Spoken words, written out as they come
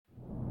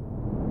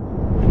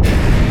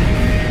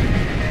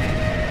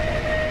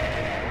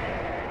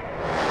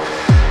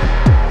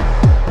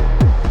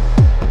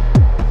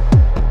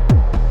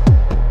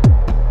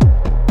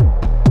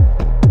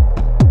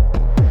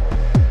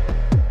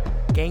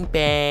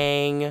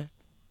bang.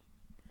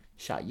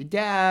 Shot your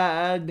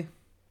dad.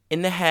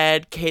 In the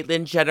head,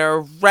 Caitlyn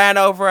Jenner ran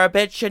over a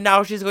bitch and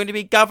now she's going to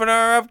be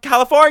governor of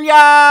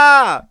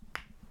California!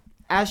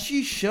 As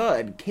she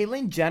should.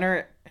 Caitlyn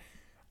Jenner,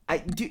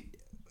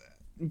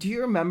 do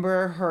you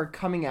remember her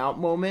coming out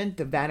moment?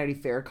 The Vanity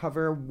Fair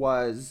cover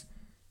was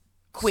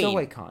Queen. so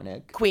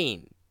iconic.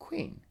 Queen.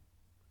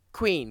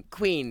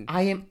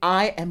 I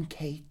am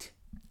Kate.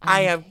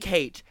 I am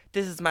Kate.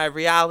 This is my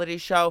reality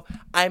show.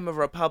 I'm a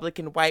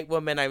Republican white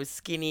woman. I'm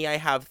skinny. I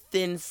have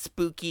thin,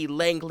 spooky,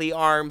 langly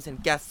arms.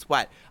 And guess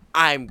what?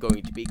 I'm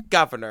going to be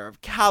governor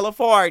of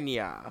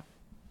California.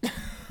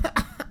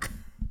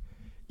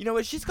 You know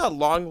what? She's got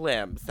long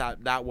limbs,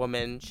 that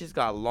woman. She's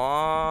got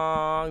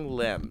long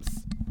limbs.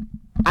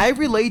 I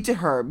relate to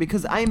her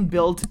because I'm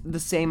built the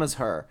same as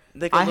her.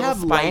 Like a little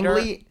spider?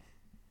 Langley...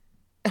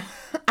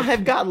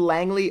 I've got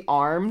Langley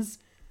arms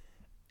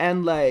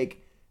and,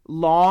 like,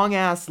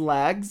 long-ass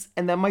legs,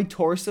 and then my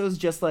torso's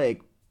just,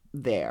 like,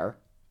 there.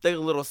 Like a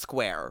little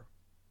square.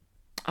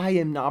 I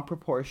am not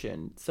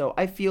proportioned, so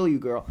I feel you,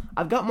 girl.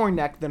 I've got more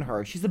neck than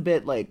her. She's a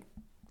bit, like,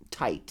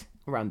 tight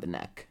around the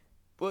neck.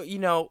 Well, you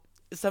know,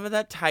 some of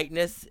that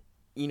tightness,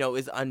 you know,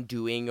 is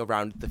undoing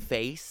around the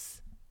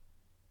face.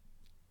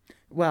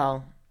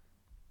 Well...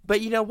 But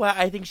you know what?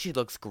 I think she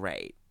looks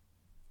great.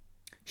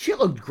 She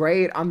looked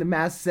great on The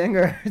Masked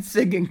Singer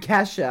singing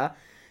Kesha.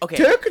 Okay.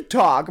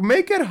 TikTok,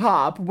 make it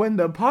hop when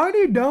the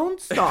party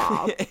don't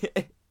stop.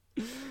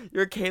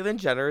 Your Caitlyn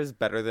Jenner is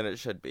better than it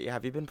should be.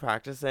 Have you been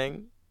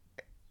practicing?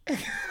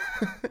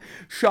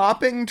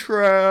 Shopping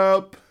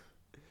trip.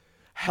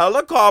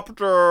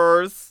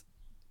 Helicopters.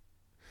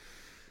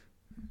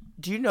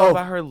 Do you know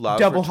about her love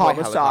double for toy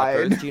homicide.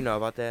 helicopters? Do you know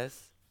about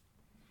this?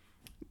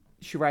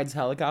 She rides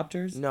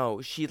helicopters?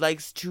 No, she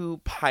likes to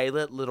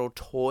pilot little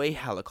toy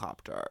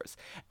helicopters.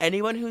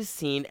 Anyone who's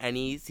seen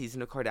any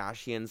season of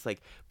Kardashians,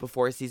 like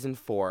before season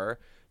 4,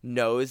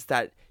 knows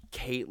that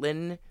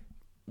Caitlyn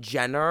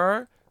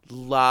Jenner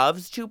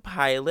loves to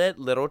pilot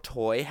little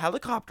toy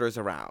helicopters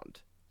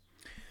around.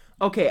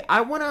 Okay, I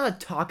want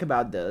to talk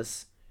about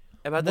this.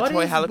 About the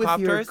toy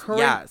helicopters?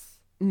 Yes.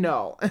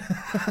 No.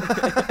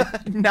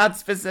 Not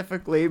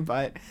specifically,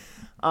 but...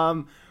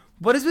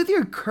 what is with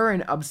your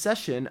current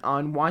obsession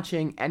on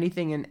watching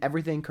anything and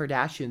everything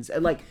Kardashians?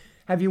 And, like,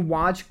 have you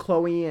watched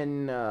Khloe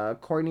and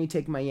Kourtney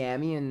Take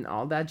Miami and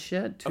all that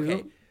shit, too?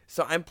 Okay,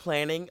 so I'm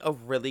planning a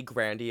really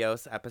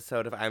grandiose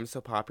episode of I'm So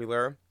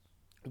Popular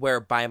where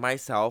by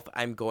myself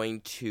I'm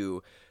going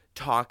to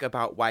talk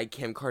about why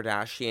Kim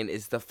Kardashian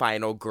is the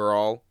final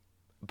girl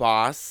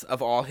boss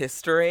of all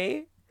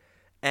history.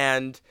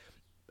 And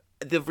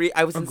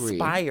I was Agreed.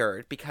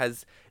 inspired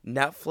because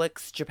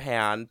Netflix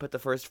Japan put the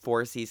first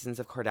 4 seasons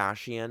of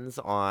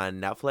Kardashians on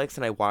Netflix,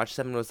 and I watched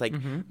them and was like,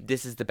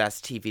 this is the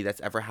best TV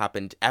that's ever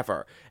happened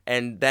ever.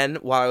 And then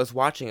while I was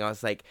watching, I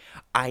was like,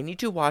 I need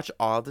to watch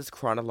all of this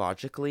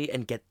chronologically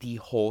and get the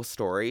whole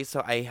story.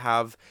 So I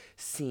have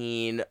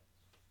seen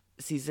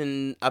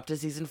up to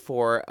season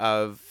 4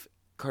 of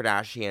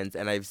Kardashians,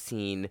 and I've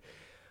seen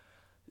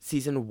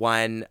season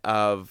 1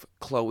 of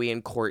Khloe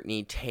and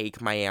Kourtney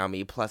Take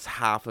Miami, plus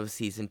half of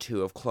season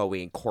 2 of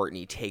Khloe and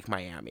Kourtney Take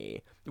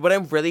Miami. What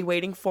I'm really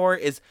waiting for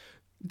is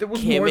Kim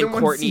and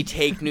Kourtney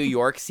Take New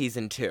York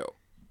season 2.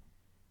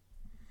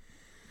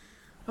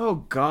 Oh,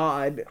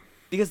 God.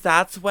 Because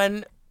that's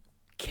when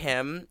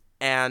Kim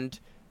and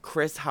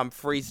Chris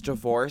Humphries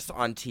divorce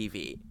on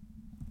TV.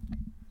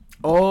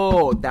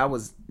 Oh, that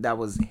was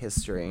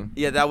history.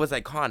 Yeah, that was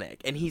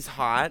iconic. And he's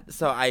hot,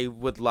 so I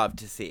would love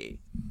to see.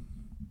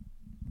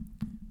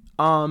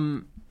 I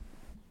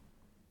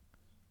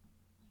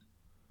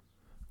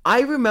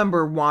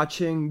remember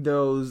watching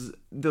those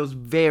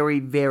very,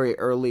 very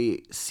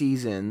early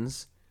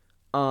seasons.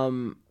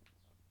 And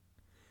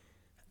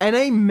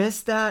I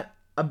miss that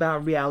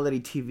about reality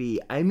TV.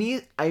 I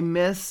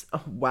miss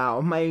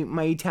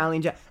my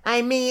Italian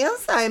I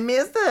miss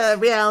the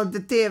reality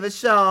TV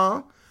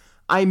show.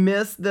 I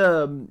miss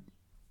the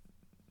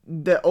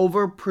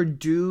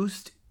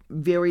overproduced,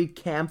 very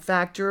camp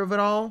factor of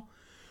it all.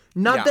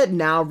 Not that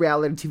now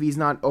reality TV is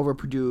not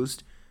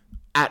overproduced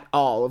at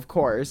all, of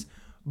course,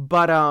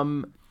 but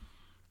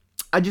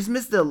I just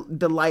miss the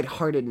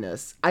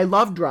lightheartedness. I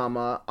love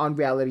drama on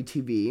reality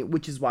TV,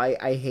 which is why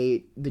I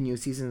hate the new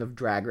season of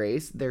Drag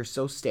Race. They're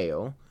so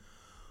stale.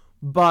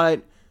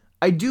 But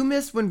I do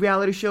miss when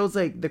reality shows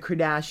like The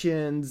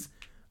Kardashians,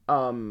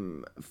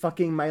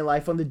 fucking My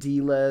Life on the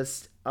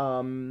D-List,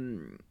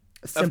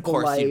 Simple of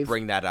course Life. You'd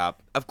bring that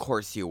up. Of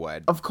course you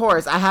would. Of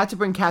course, I had to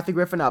bring Kathy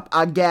Griffin up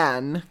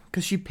again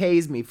because she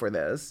pays me for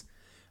this.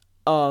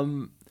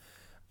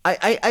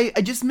 I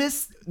just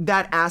miss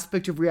that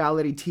aspect of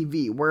reality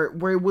TV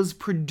where it was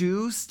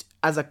produced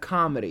as a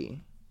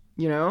comedy,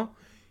 you know?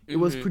 It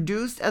was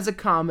produced as a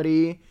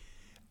comedy,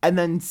 and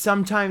then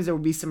sometimes there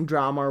would be some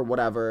drama or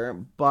whatever,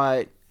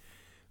 but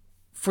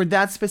for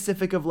that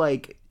specific of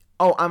like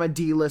oh, I'm a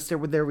D-lister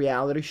with their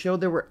reality show.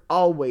 They were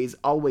always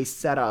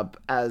set up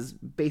as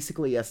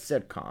basically a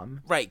sitcom.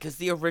 Right, because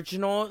the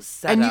original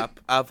setup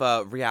of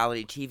a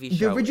reality TV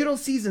show... The original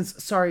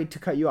seasons, sorry to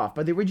cut you off,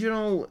 but the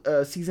original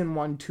season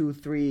 1, 2,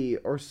 3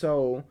 or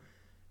so,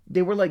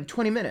 they were like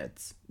 20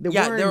 minutes. They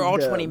were all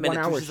 20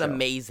 minutes, which is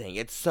amazing.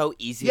 It's so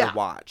easy to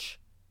watch.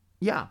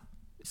 Yeah.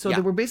 So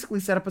they were basically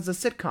set up as a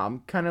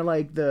sitcom, kind of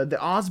like the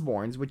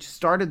Osbournes, which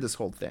started this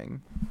whole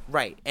thing.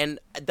 Right, and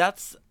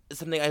that's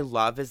something I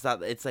love is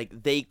that it's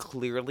like they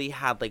clearly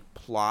had like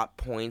plot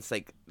points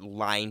like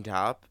lined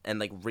up and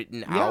like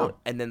written out,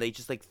 and then they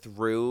just like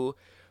threw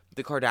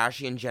the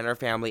Kardashian Jenner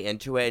family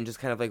into it and just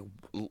kind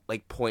of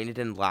like pointed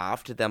and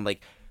laughed at them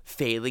like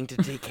failing to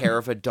take care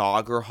of a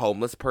dog or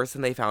homeless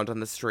person they found on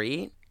the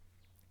street.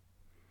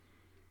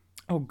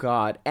 Oh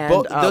God!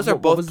 And those are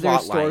both what was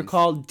plot their store lines.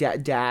 called?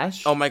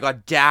 Dash. Oh my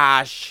God,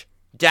 Dash.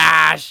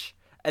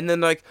 And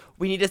then they're like,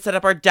 we need to set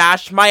up our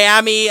Dash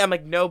Miami. I'm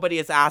like, nobody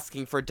is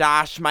asking for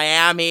Dash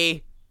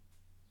Miami.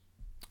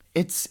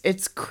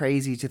 It's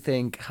crazy to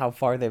think how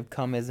far they've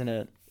come, isn't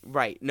it?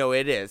 Right. No,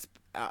 it is.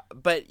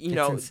 But, you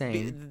know,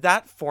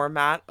 that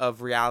format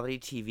of reality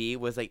TV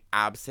was, like,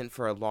 absent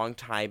for a long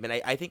time. And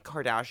I think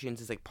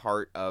Kardashians is, like,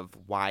 part of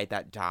why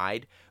that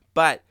died.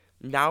 But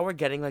now we're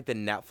getting, like, the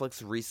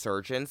Netflix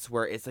resurgence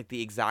where it's, like,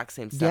 the exact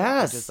same stuff.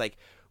 Yes. Just, like,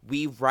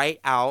 we write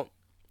out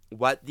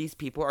what these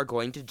people are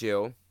going to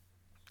do,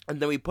 and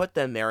then we put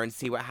them there and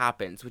see what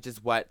happens, which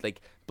is what,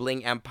 like,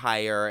 Bling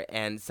Empire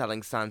and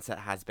Selling Sunset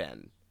has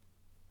been.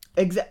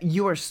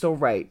 You are so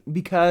right,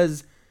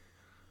 because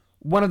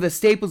one of the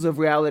staples of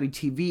reality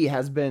TV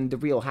has been The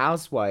Real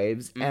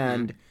Housewives,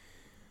 and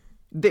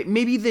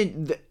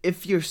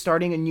if you're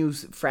starting a new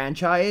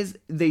franchise,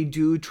 they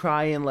do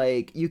try and,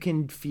 like, you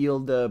can feel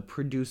the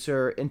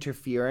producer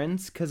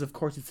interference, because, of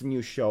course, it's a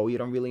new show. You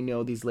don't really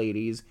know these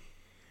ladies.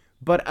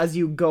 But as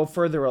you go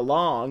further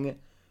along,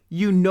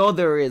 you know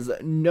there is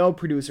no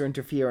producer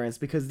interference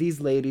because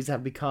these ladies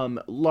have become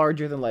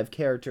larger-than-life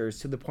characters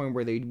to the point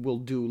where they will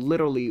do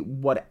literally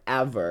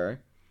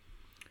whatever.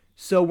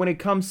 So when it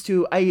comes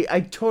to...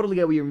 I totally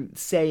get what you're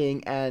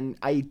saying, and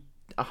I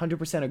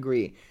 100%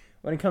 agree.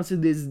 When it comes to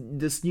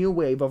this new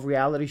wave of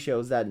reality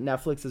shows that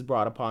Netflix has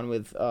brought upon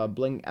with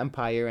Bling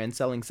Empire and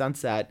Selling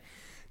Sunset...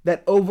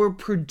 that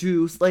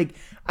overproduce, like,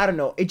 I don't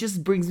know, it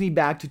just brings me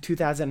back to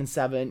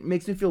 2007,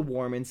 makes me feel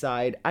warm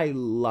inside. I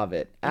love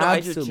it. No,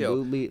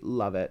 absolutely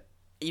love it.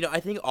 You know, I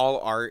think all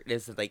art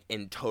is, like,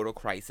 in total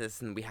crisis,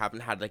 and we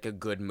haven't had, like, a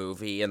good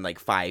movie in, like,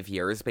 5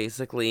 years,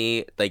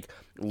 basically. Like,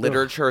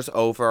 literature's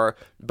over,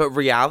 but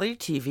reality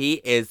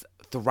TV is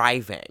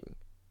thriving.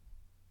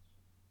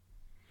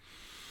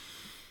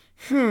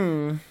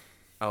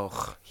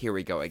 Oh, here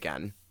we go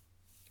again.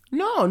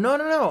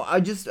 No.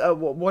 I just,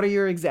 what are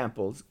your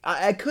examples?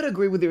 I could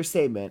agree with your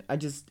statement.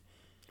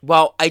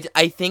 Well,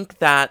 I think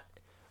that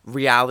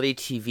reality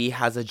TV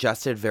has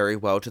adjusted very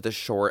well to the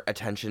short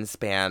attention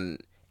span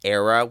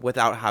era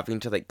without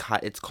having to, like,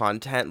 cut its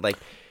content. Like,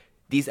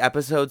 these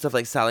episodes of,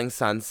 like, Selling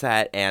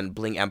Sunset and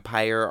Bling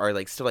Empire are,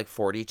 like, still, like,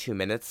 42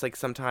 minutes, like,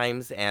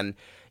 sometimes. And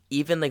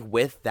even, like,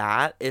 with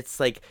that, it's,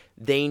 like,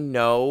 they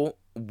know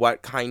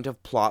what kind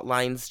of plot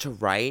lines to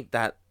write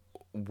that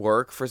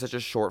work for such a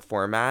short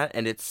format,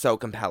 and it's so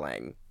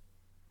compelling.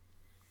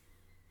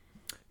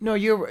 No,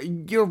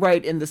 you're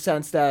right in the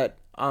sense that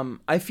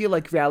I feel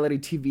like reality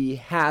TV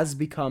has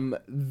become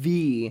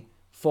the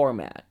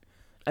format.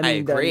 I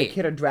mean, agree. The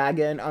Kid or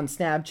Dragon on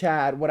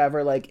Snapchat,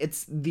 whatever, like,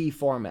 it's the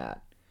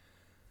format.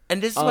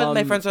 And this is when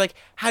my friends are like,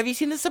 have you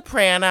seen The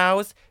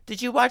Sopranos?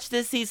 Did you watch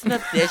this season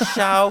of this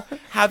show?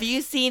 Have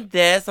you seen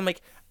this? I'm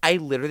like, I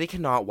literally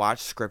cannot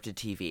watch scripted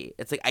TV.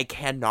 It's like, I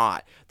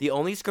cannot. The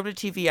only scripted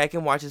TV I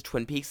can watch is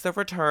Twin Peaks: The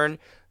Return,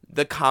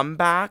 The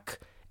Comeback,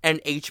 and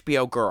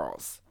HBO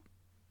Girls.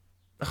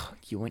 Ugh,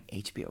 you want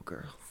HBO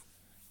Girls?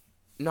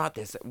 Not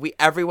this.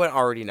 Everyone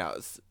already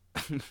knows.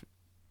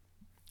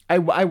 I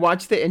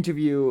watched the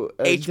interview.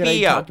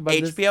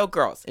 HBO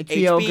Girls.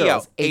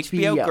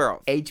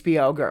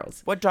 HBO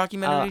Girls. What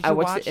documentary did you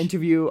watch? I watched the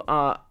interview,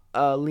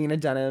 Lena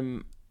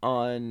Dunham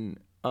on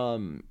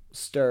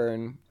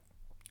Stern,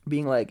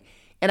 being like,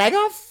 and I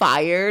got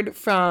fired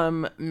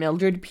from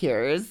Mildred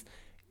Pierce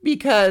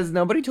because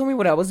nobody told me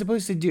what I was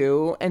supposed to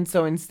do. And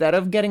so instead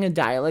of getting a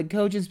dialect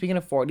coach and speaking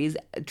a 40s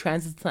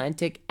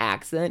transatlantic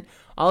accent,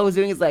 all I was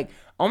doing is like,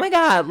 oh my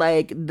God,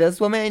 like, this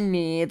woman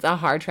needs a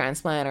heart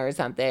transplant or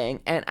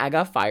something. And I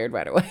got fired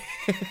right away.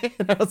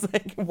 And I was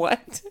like,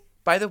 what?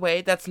 By the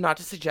way, that's not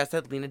to suggest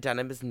that Lena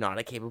Dunham is not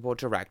a capable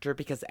director,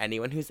 because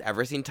anyone who's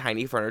ever seen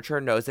Tiny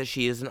Furniture knows that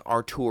she is an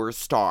auteur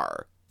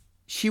star.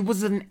 She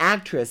was an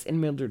actress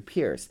in Mildred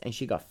Pierce, and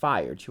she got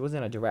fired. She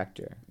wasn't a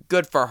director.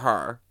 Good for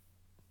her.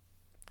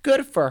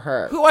 Good for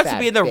her. Who wants to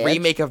be in the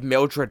remake of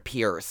Mildred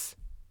Pierce?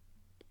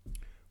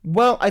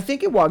 Well, I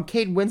think it won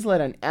Kate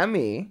Winslet an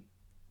Emmy.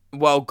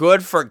 Well,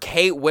 good for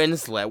Kate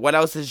Winslet. What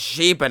else has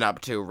she been up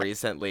to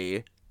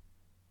recently?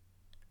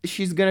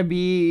 She's gonna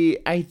be,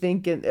 I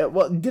think,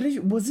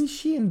 wasn't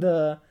she in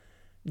the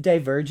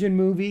Divergent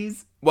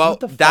movies? Well,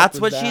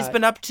 that's what she's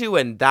been up to,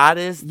 and that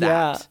is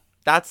that.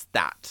 That's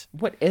that.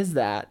 What is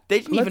that? They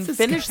didn't even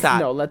finish that.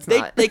 No, let's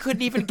not. They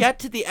couldn't even get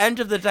to the end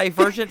of the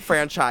Divergent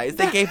franchise.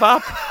 They gave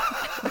up.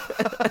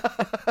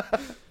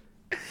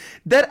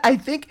 I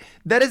think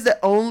that is the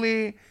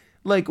only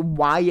like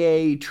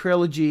YA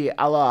trilogy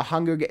a la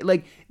Hunger Games.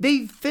 Like,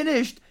 they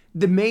finished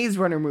the Maze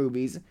Runner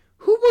movies.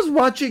 Who was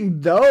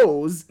watching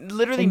those?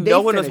 Literally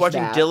no one was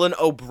watching Dylan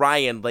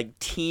O'Brien, like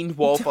Teen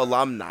Wolf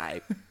alumni.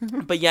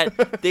 But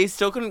yet, they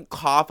still couldn't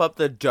cough up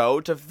the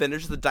dough to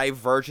finish the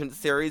Divergent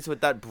series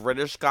with that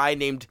British guy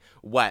named,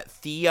 what,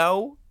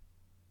 Theo?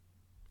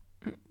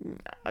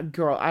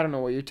 Girl, I don't know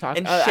what you're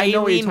talking about. And I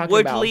know what you're talking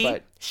Woodley. About,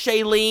 but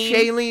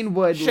Shailene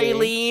Woodley.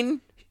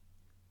 Shailene.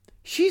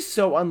 She's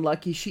so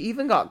unlucky. She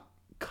even got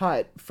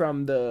cut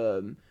from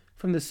the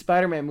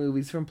Spider-Man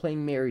movies from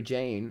playing Mary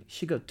Jane.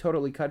 She got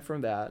totally cut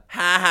from that.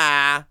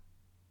 Ha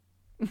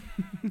ha.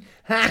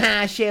 Ha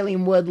ha,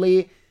 Shailene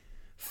Woodley.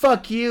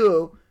 Fuck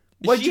you.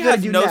 What'd you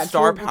gotta do no next?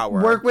 Star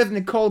power. Work with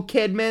Nicole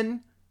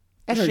Kidman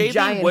and her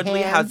giant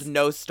Woodley hands? has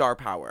no star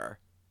power.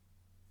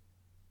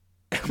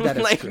 That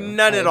is like, true.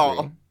 none at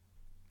all.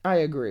 I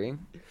agree.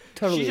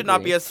 Totally she should agree.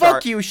 not be a star.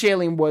 Fuck you,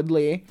 Shailene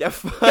Woodley. Yeah,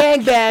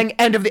 bang, bang,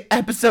 end of the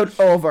episode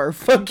over.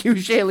 Fuck you,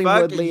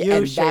 Shailene Woodley. Fuck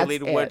you,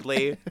 Shailene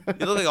Woodley.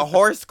 You look like a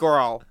horse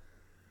girl.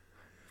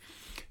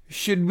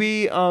 Should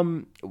we,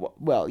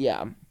 well,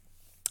 yeah.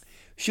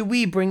 Should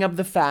we bring up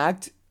the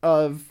fact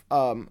of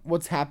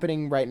what's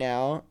happening right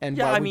now and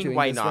why we're doing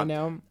this right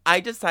now? I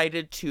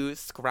decided to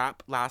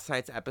scrap last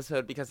night's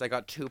episode because I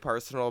got too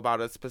personal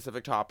about a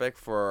specific topic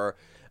for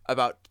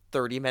about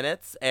 30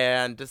 minutes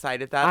and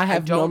decided that I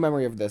have no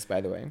memory of this, by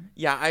the way.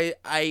 Yeah,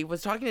 I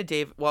was talking to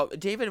Dave. Well,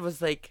 David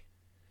was like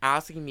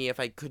asking me if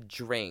I could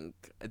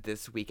drink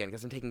this weekend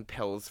because I'm taking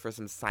pills for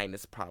some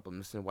sinus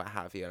problems and what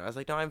have you. And I was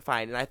like, no, I'm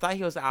fine. And I thought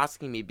he was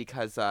asking me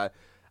because I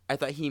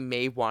thought he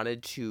may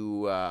wanted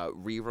to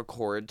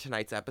re-record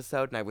tonight's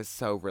episode, and I was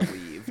so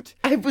relieved.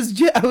 I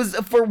was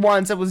for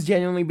once I was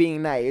genuinely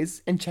being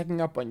nice and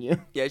checking up on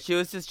you. Yeah, she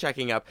was just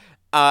checking up.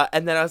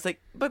 And then I was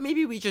like, but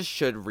maybe we just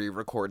should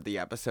re-record the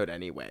episode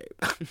anyway.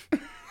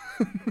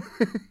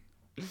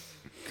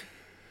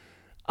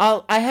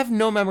 I have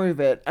no memory of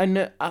it.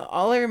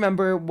 All I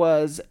remember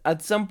was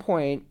at some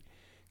point,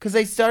 because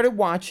I started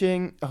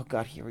watching... Oh,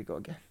 God, here we go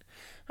again.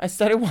 I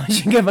started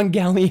watching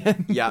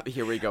Evangelion. Yeah,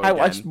 here we go again. I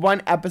watched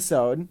one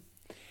episode.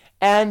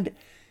 And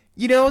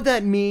you know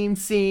that meme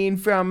scene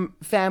from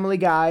Family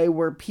Guy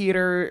where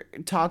Peter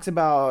talks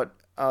about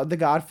The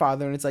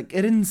Godfather, and it's like,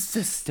 it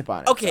insists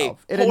upon itself. Okay,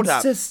 it hold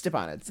up. insists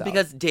upon itself.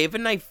 Because Dave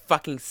and I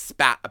fucking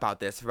spat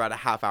about this for about a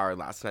half hour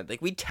last night.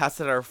 Like, we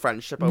tested our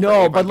friendship over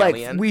No, Evangelion. but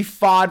like, we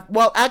fought.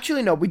 Well,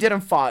 actually, no, we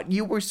didn't fought.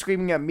 You were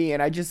screaming at me,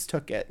 and I just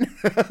took it.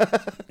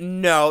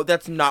 No,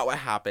 that's not what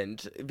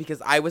happened.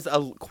 Because I was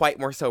quite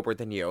more sober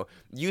than you.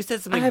 You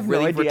said something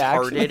really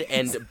retarded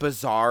and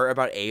bizarre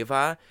about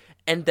Ava.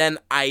 And then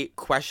I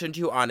questioned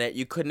you on it.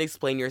 You couldn't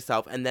explain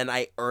yourself. And then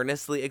I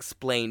earnestly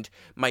explained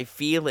my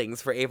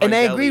feelings for Evangelion. And I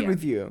agreed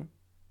with you.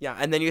 Yeah,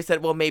 and then you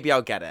said, well, maybe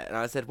I'll get it. And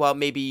I said, well,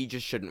 maybe you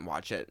just shouldn't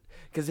watch it.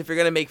 Because if you're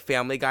going to make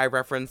Family Guy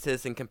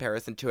references in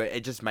comparison to it,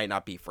 it just might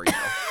not be for you.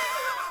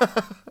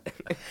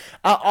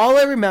 All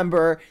I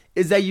remember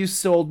is that you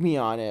sold me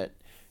on it.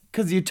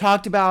 Because you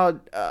talked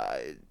about...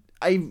 I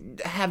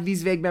have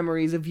these vague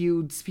memories of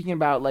you speaking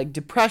about, like,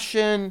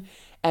 depression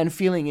and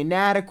feeling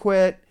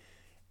inadequate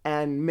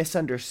and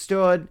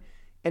misunderstood,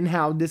 and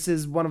how this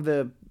is one of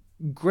the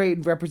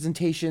great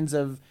representations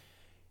of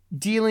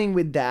dealing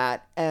with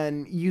that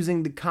and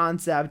using the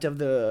concept of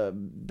the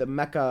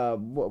mecha,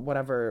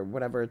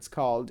 whatever it's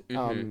called.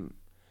 Mm-hmm.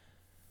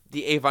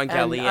 The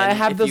Evangelion, and I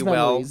have if those you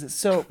memories. will.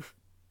 So,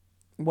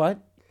 what?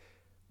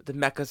 The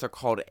mechas are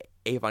called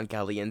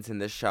Evangelions in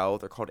this show.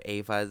 They're called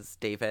Evas,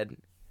 David.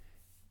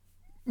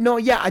 No,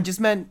 yeah, I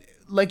just meant,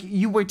 like,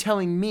 you were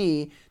telling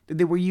me that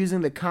they were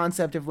using the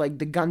concept of, like,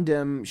 the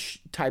Gundam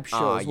type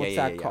shows. What's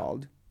that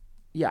called?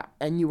 Yeah,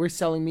 and you were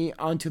selling me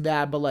onto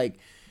that, but, like,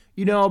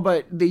 you know,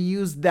 but they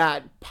used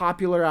that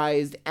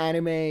popularized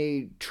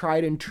anime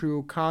tried and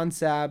true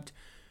concept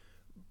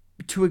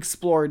to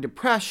explore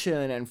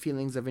depression and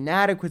feelings of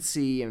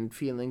inadequacy and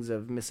feelings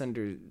of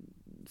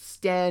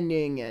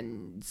misunderstanding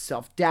and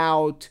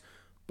self-doubt,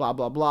 blah,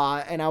 blah,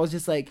 blah. And I was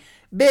just like,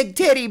 big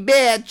titty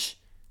bitch!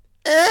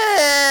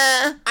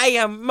 I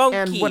am Monkey.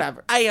 And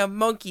whatever. I am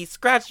Monkey.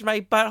 Scratch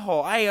my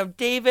butthole. I am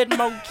David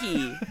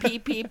Monkey. Pee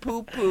pee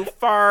poo poo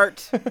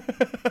fart.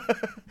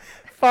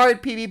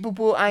 Fart pee pee poo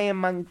poo. I am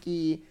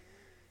Monkey.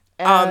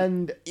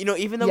 And you know,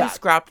 even though we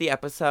scrapped the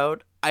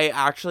episode, I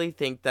actually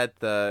think that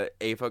the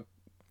Ava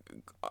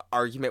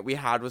argument we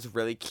had was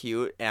really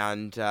cute.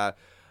 And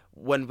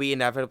when we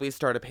inevitably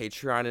start a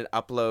Patreon and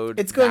upload,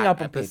 it's going up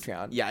on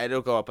Patreon. Yeah,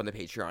 it'll go up on the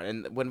Patreon.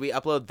 And when we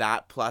upload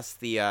that plus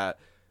the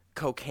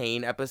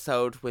cocaine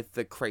episode with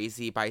the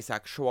crazy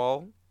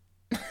bisexual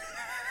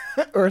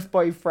Earth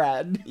Boy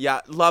Fred. Yeah,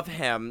 love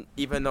him,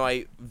 even though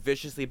I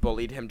viciously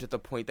bullied him to the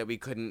point that we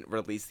couldn't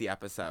release the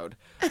episode.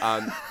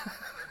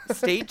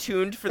 Stay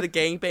tuned for the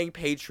Gangbang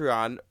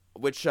Patreon.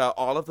 which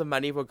all of the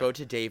money will go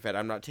to David.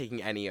 I'm not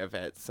taking any of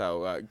it.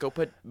 So go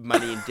put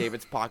money in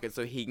David's pocket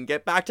so he can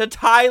get back to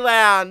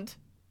Thailand.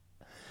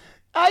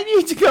 I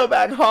need to go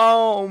back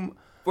home.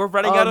 We're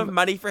running out of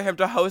money for him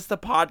to host the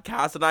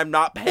podcast, and I'm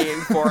not paying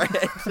for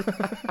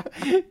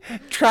it.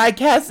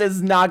 TriCast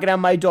is knocking on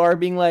my door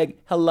being like,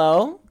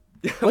 hello?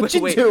 What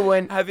you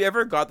doing? Have you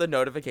ever got the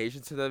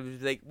notifications to them?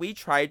 Like, we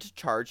tried to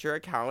charge your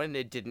account, and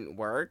it didn't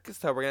work,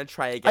 so we're going to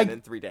try again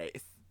in 3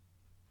 days.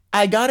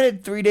 I got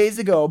it 3 days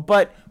ago,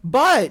 but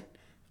I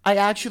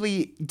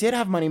actually did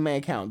have money in my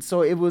account.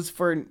 So it was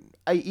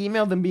I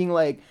emailed them being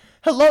like,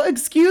 hello,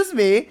 excuse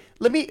me,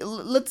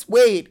 let's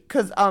wait,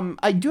 because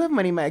I do have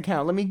money in my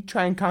account. Let me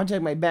try and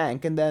contact my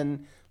bank. And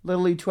then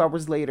literally 2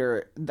 hours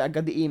later, I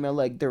got the email,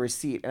 like, the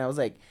receipt. And I was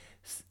like,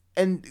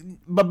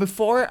 but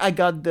before I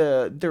got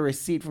the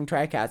receipt from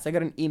TriCast, I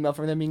got an email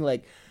from them being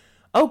like,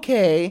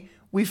 okay,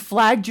 we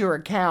flagged your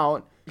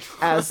account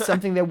as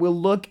something that we'll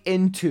look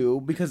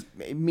into, because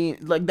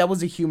that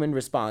was a human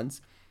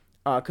response,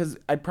 because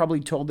I probably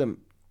told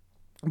them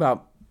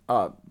about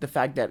the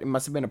fact that it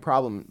must have been a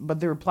problem, but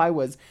the reply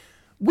was,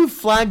 we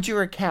flagged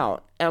your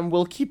account and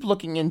we'll keep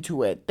looking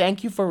into it.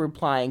 Thank you for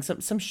replying.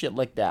 Some shit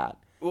like that.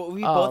 Well,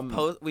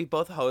 we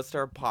both host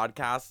our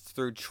podcasts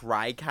through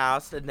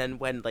TriCast, and then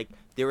when like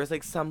there was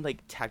like some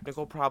like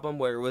technical problem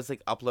where it was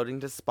like uploading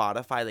to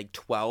Spotify like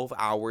 12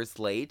 hours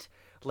late,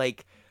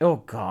 like, oh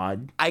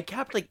god, I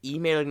kept like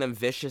emailing them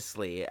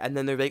viciously, and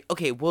then they're like,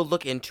 okay, we'll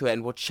look into it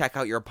and we'll check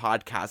out your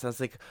podcast. And I was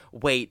like,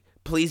 wait,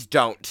 please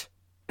don't.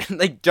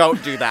 Like,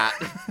 don't do that.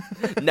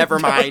 Never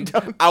mind.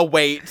 Don't. I'll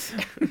wait.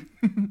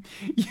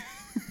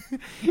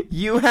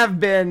 You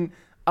have been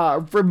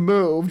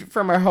removed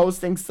from our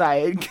hosting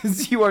site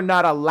because you are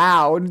not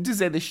allowed to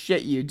say the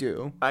shit you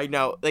do. I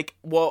know. Like,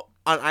 well,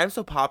 on I'm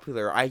So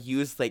Popular, I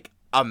use like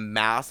a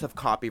massive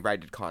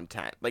copyrighted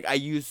content. Like, I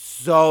use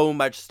so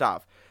much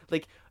stuff.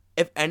 Like,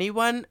 if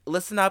anyone,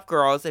 listen up,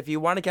 girls. If you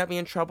want to get me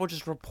in trouble,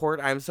 just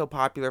report I'm So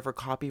Popular for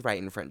copyright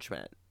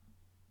infringement.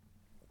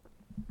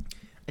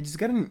 I just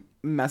got a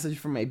message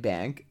from my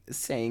bank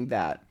saying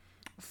that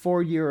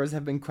 €4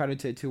 have been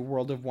credited to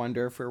World of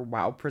Wonder for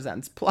WoW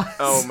Presents Plus.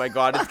 Oh my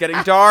god, it's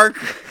getting dark.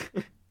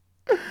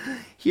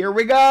 Here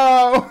we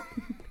go.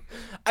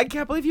 I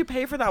can't believe you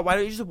pay for that. Why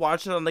don't you just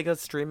watch it on like a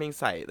streaming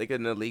site, like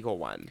an illegal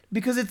one?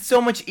 Because it's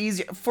so much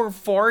easier. For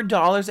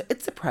 $4,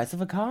 it's the price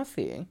of a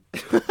coffee.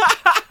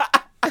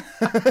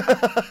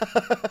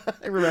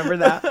 I remember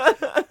that.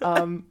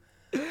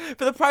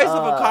 For the price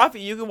of a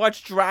coffee, you can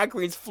watch drag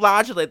queens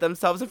flagellate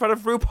themselves in front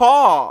of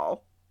RuPaul.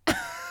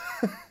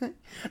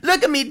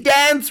 Look at me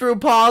dance,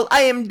 RuPaul.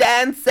 I am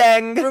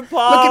dancing.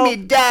 RuPaul. Look at me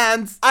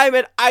dance. I'm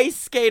an ice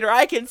skater.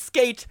 I can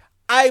skate.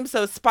 I'm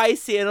so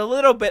spicy and a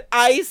little bit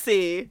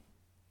icy.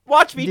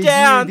 Watch me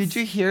dance. Did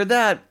you hear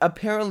that?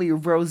 Apparently,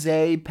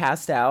 Rosé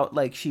passed out.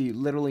 Like, she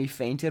literally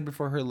fainted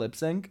before her lip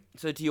sync.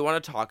 So do you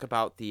want to talk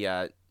about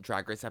the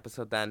Drag Race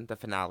episode then? The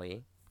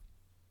finale?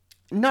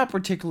 Not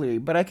particularly,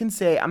 but I can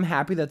say I'm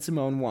happy that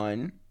Simone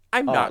won.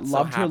 I'm not so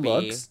loved happy.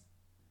 Her looks.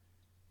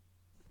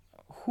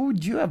 Who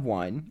would you have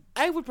won?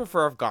 I would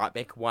prefer if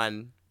Gottmik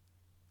won.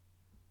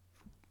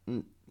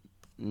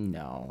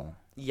 No.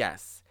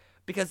 Yes.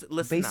 Because,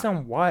 listen Based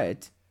on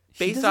what?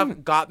 Based off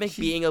Gottmik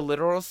being a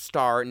literal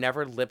star,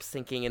 never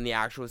lip-syncing in the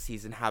actual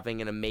season,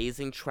 having an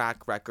amazing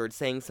track record,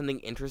 saying something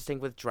interesting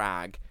with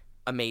drag.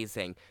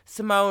 Amazing.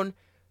 Simone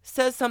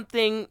says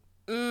something,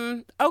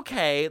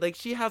 okay. Like,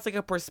 she has, like,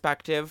 a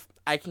perspective.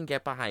 I can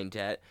get behind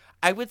it.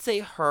 I would say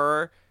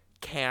her,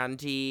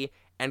 Candy,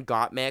 and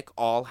Gottmik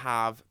all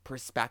have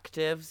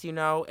perspectives, you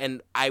know?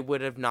 And I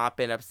would have not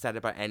been upset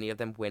about any of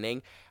them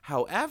winning.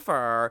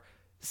 However,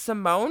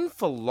 Simone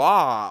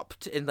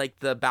flopped in, like,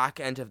 the back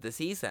end of the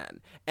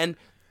season. And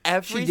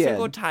every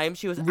single time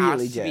she was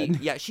asked to be...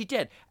 Yeah, she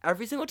did.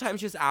 Every single time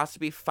she was asked to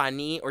be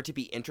funny or to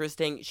be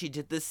interesting, she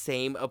did the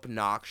same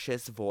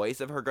obnoxious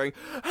voice of her going,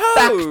 "Ho!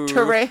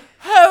 Factory.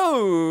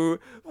 Ho!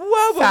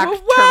 Whoa, whoa,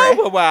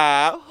 whoa, whoa,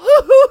 whoa,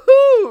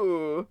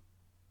 whoa.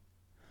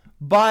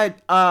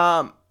 But,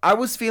 I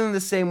was feeling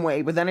the same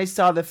way, but then I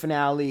saw the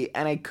finale,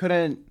 and I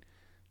couldn't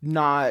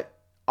not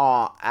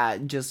awe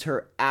at just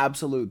her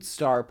absolute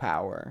star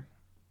power.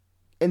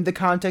 In the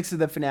context of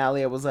the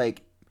finale, I was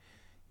like,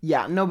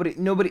 yeah, nobody,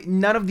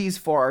 none of these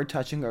four are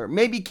touching her.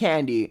 Maybe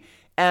Candy,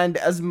 and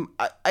as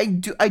I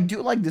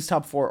do like this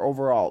top four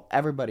overall.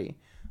 Everybody.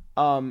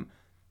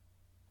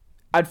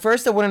 At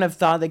first, I wouldn't have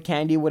thought that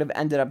Candy would have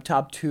ended up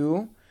top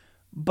 2,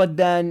 but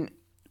then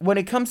when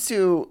it comes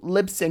to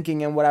lip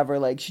syncing and whatever,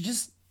 like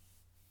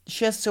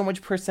she has so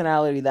much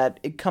personality that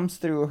it comes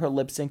through her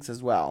lip syncs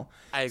as well.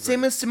 I agree.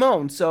 Same as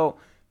Simone. So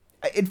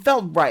it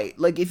felt right.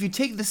 Like, if you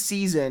take the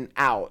season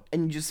out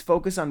and you just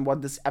focus on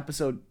what this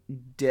episode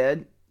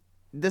did,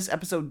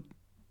 it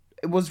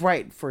was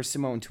right for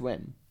Simone to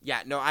win.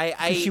 Yeah, no,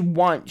 she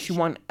won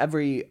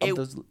every one of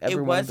those lip syncs. It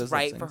was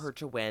right for her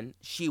to win.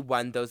 She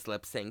won those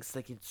lip syncs.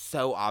 Like, it's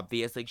so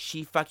obvious. Like,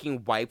 she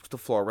fucking wiped the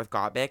floor with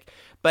Gottmik.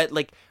 But,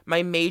 like,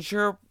 my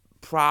major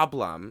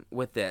problem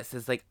with this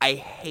is, like, I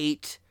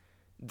hate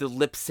the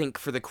lip sync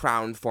for the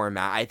crown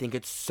format. I think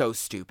it's so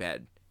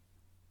stupid.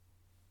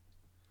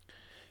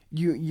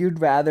 You'd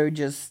rather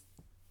just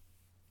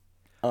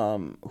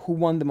who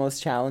won the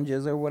most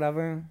challenges or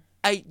whatever?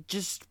 I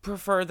just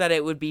prefer that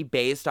it would be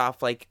based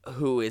off, like,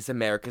 who is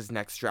America's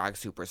Next Drag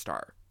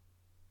Superstar.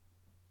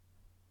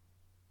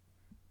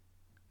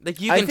 Like,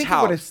 you can I think tell.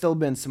 it would have still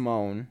been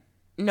Simone.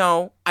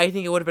 No, I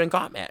think it would have been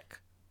Gottmik.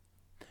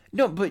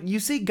 No, but you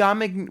see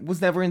Gottmik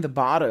was never in the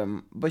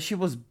bottom, but she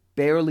was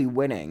barely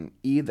winning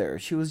either.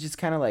 She was just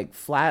kind of like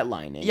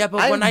flatlining. Yeah,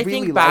 but when I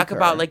really think back like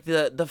about her. like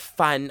the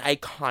fun,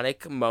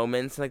 iconic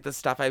moments, like the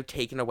stuff I've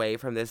taken away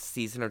from this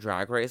season of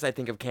Drag Race, I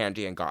think of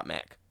Candy and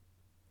Gottmik.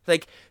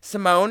 Like,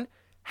 Simone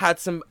had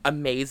some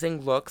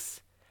amazing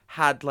looks,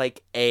 had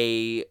like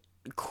a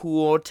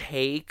cool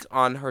take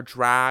on her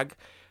drag,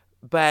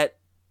 but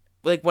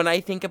like when I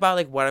think about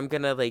like what I'm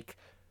gonna like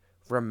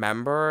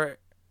remember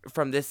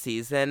from this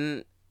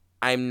season,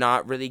 I'm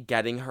not really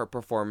getting her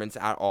performance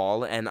at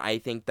all, and I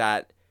think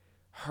that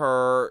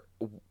her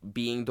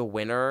being the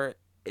winner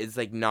is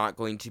like not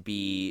going to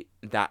be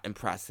that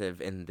impressive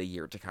in the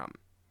year to come.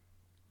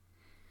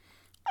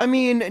 I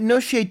mean, no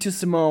shade to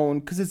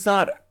Simone, because it's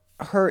not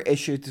her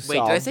issue to Wait,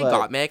 solve. did I say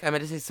but Gottmik? I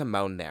meant to say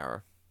Simone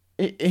there.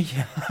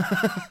 Yeah.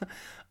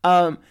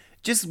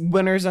 Just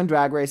winners on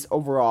Drag Race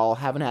overall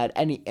haven't had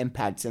any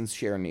impact since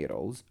Sharon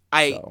Needles.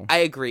 I So.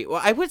 agree.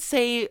 Well, I would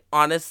say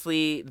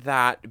honestly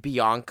that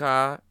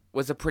Bianca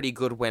was a pretty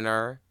good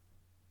winner.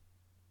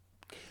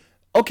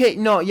 Okay,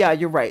 no, yeah,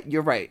 you're right.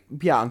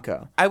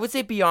 Bianca. I would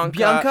say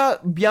Bianca.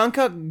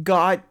 Bianca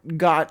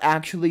got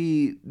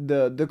actually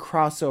the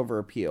crossover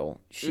appeal.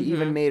 She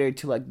even made it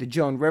to like the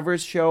Joan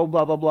Rivers show,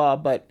 blah blah blah.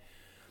 But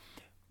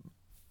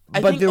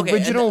the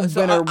original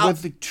winner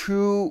with the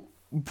true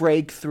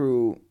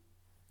breakthrough,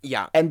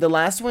 Yeah. and the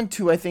last one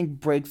too, I think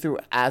breakthrough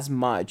as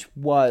much,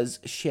 was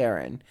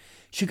Sharon.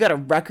 She got a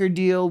record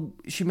deal.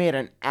 She made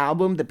an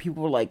album that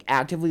people were like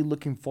actively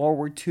looking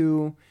forward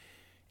to.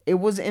 It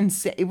was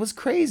insane. It was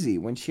crazy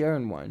when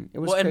Sharon won. It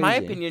was Well, crazy. in my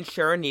opinion,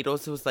 Sharon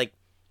Needles was like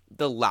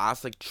the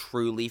last like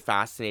truly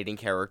fascinating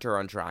character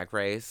on Drag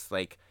Race.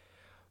 Like,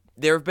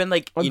 there have been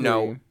like, you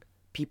know, Agree.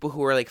 people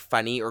who are like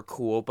funny or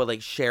cool, but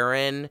like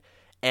Sharon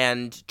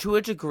and to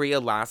a degree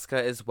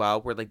Alaska as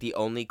well were like the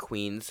only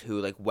queens who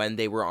like when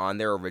they were on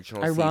their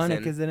original Ironic,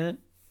 season. isn't it?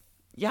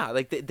 Yeah,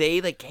 like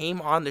they like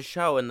came on the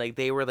show and like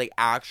they were like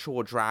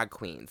actual drag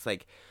queens,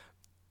 like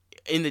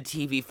in the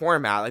TV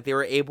format. Like they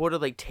were able to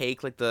like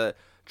take like the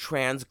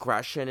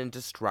transgression and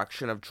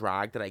destruction of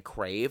drag that I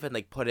crave and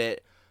like put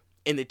it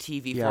in the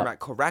TV format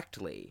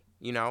correctly,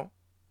 you know?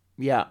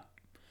 Yeah.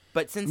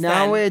 But since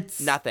Now then,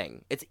 it's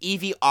nothing. It's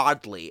Evie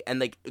Oddly and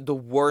like the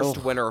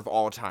worst winner of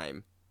all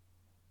time.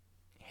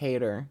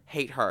 hater.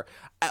 Hate her.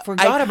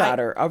 Forgot about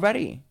her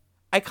already.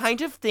 I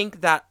kind of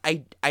think that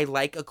I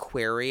like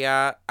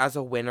Aquaria as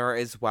a winner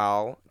as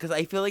well because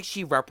I feel like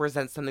she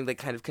represents something like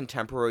kind of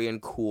contemporary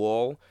and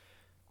cool.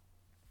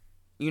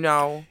 You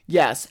know?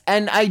 Yes,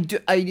 and I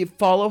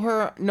follow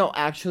her. No,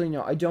 actually,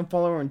 no, I don't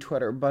follow her on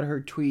Twitter, but her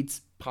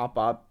tweets pop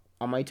up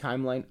on my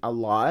timeline a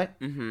lot.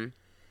 Mm-hmm.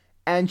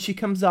 And she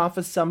comes off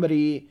as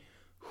somebody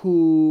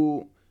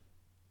who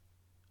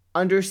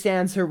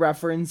understands her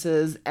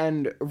references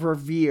and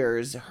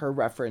reveres her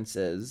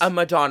references. A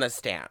Madonna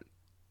stan.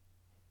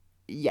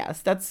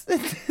 Yes, that's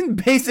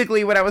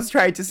basically what I was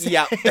trying to say.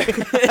 Yeah.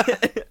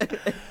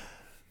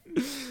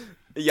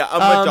 Yeah, a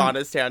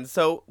Madonna stan.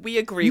 So we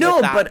agree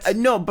with that.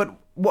 But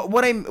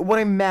what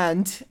I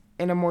meant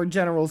in a more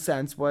general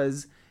sense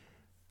was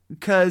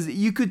because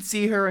you could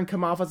see her and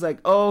come off as like,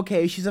 oh,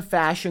 okay, she's a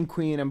fashion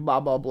queen and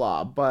blah blah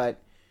blah,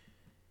 but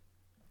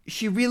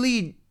she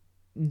really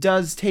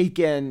does take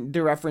in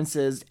the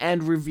references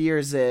and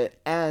reveres it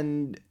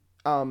and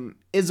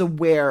is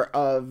aware.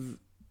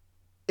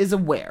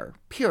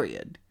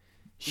 Period.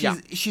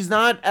 She's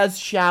not as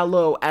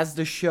shallow as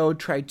the show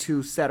tried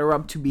to set her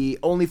up to be,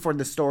 only for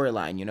the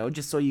storyline, you know,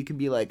 just so you can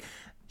be like,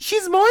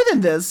 she's more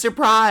than this,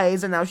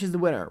 surprise, and now she's the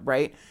winner,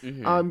 right?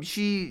 Mm-hmm.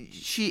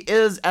 She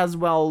is as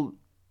well.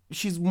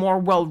 She's more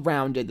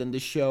well-rounded than the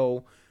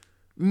show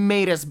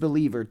made us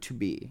believe her to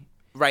be.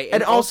 Right,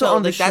 and also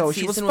on the like, show, that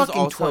she was season fucking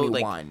also,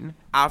 21. Like,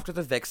 after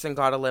the Vixen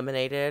got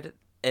eliminated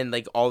and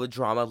like all the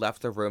drama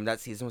left the room, that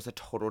season was a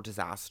total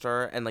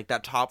disaster, and like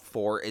that top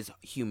 4 is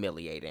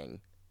humiliating.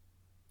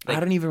 Like, I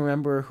don't even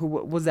remember who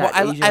was that.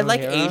 Well, I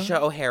like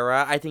Asia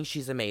O'Hara. I think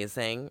she's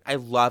amazing. I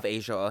love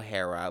Asia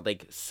O'Hara.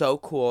 Like, so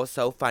cool,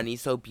 so funny,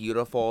 so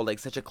beautiful. Like,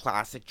 such a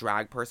classic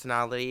drag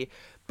personality.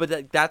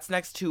 But that's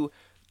next to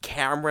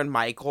Cameron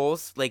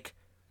Michaels. Like,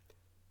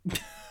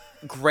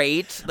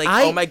 great. Like,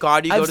 oh my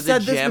god, you go to the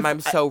gym.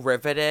 I'm so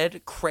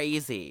riveted.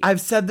 Crazy. I've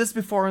said this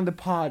before in the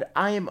pod.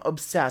 I am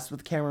obsessed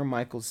with Cameron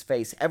Michaels'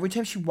 face. Every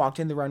time she walked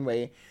in the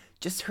runway,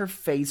 just her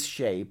face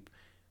shape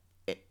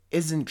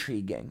is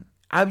intriguing.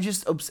 I was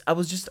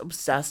just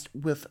obsessed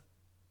with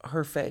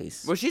her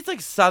face. Well, she's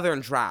like Southern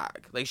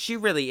drag. Like, she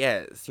really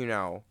is, you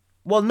know.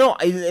 Well, no,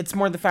 it's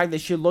more the fact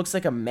that she looks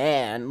like a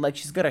man. Like,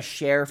 she's got a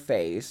Cher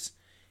face.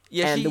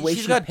 Yeah, and the way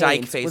she's got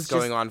dyke face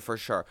going on for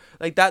sure.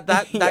 Like,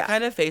 that yeah.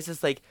 kind of face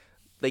is like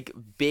like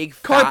big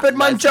Carpet fat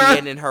muncher!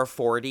 lesbian in her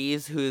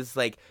 40s who's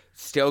like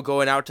still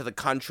going out to the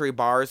country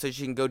bar so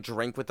she can go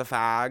drink with the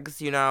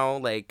fags, you know?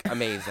 Like,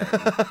 amazing.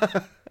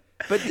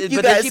 But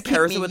then she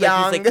pairs it with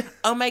like, he's like,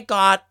 oh my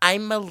god,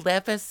 I'm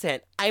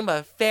Maleficent. I'm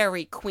a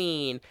fairy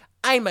queen.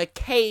 I'm a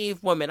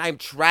cave woman. I'm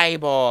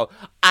tribal.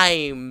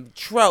 I'm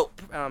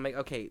trope. And I'm like,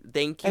 okay,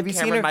 thank you, Have you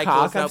Cameron seen her Michaels.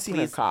 cock? Now, I've seen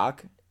her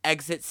cock.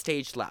 Exit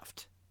stage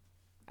left.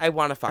 I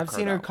want to fuck her. I've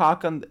seen her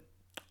cock on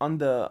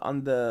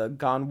the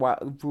Gone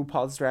Wild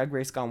RuPaul's Drag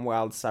Race Gone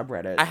Wild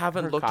subreddit. I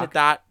haven't looked at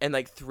that in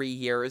like 3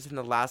 years, and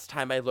the last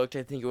time I looked,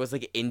 I think it was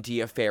like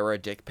India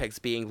Farah dick pics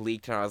being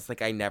leaked, and I was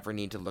like, I never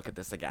need to look at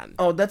this again.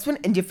 Oh, that's when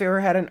India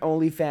Farah had an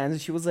OnlyFans.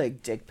 She was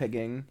like dick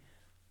pigging.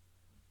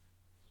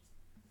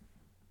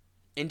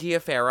 India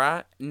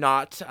Farah,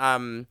 not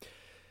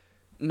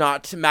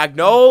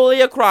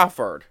Magnolia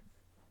Crawford.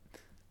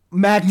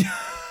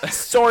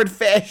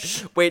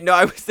 Swordfish. Wait, no,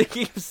 I was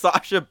thinking of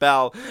Sasha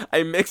Bell.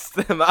 I mixed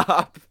them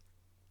up.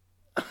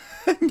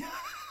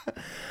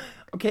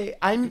 Okay,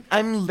 I'm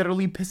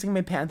literally pissing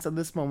my pants at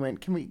this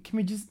moment. Can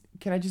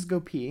I just go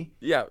pee?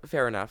 Yeah,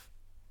 fair enough.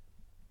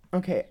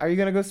 Okay, are you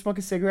gonna go smoke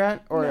a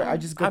cigarette, or No, I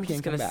just go I'm pee just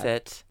and come gonna back?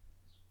 sit.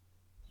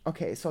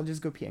 Okay, so I'll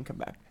just go pee and come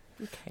back.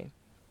 Okay.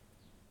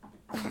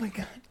 Oh my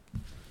god.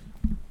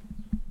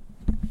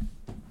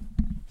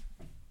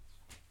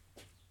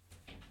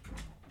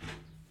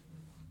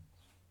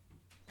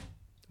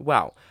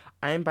 Well,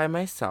 I'm by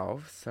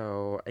myself,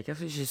 so I guess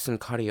we should do some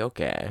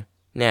karaoke.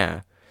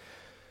 ねえ。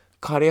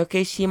カラオ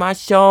ケしま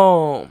し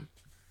ょう。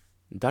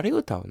誰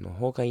歌うの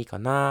方がいいか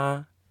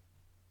な？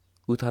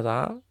歌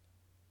だ？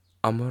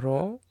安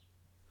室？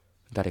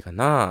誰か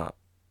な？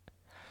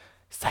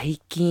最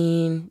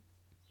近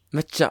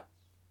安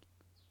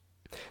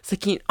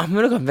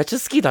室がめっちゃ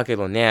好きだけ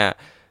どね。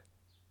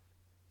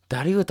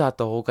誰歌っ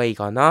た方がいい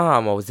か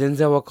な？もう全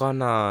然わかん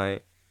な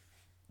い。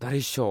誰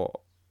でし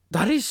ょ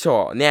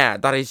うねえ、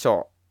誰でし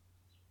ょ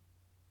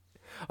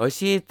う教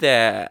え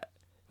て。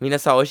皆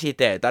さん教え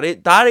て。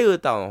誰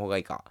歌うの方が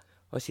いいか。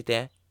教え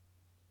て。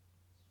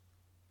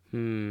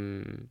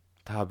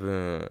多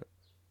分。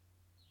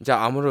じ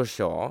ゃあ、安室で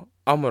しょ。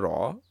安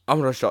室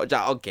でしょ。じ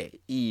ゃあ、OK。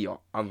いい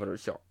よ。安室で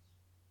しょ。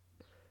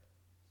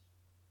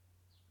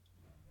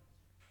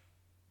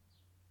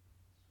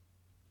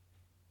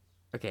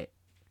OK。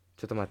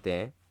ちょっと待っ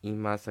て。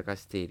今探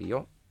している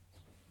よ。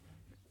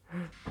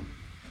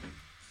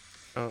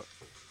ちょ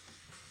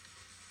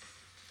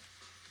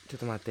っ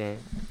と待って。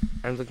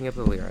I'm looking up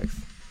the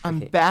lyrics. I'm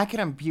back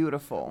and I'm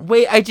beautiful.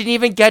 Wait, I didn't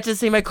even get to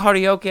sing my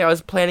karaoke. I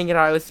was planning it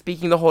out. I was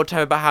speaking the whole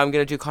time about how I'm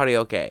gonna do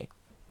karaoke.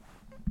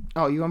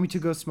 Oh, you want me to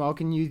go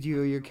smoke and you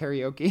do your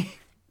karaoke?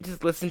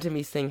 Just listen to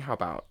me sing, how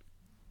about?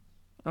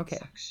 Okay.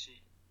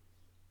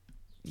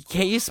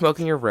 Can't you smoke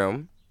in your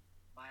room?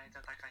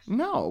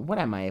 No, what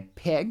am I, a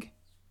pig?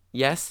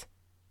 Yes?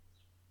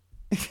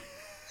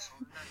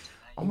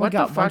 Oh my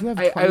god, the fuck? why do you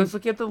have I was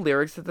looking at the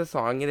lyrics of the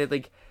song and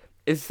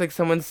it's like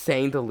someone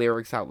saying the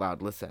lyrics out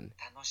loud. Listen.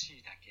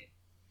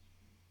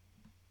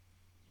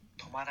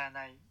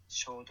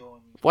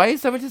 Why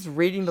is someone just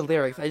reading the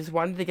lyrics? I just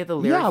wanted to get the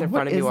lyrics in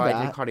front of me while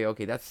I did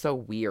karaoke. That's so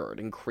weird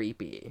and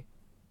creepy.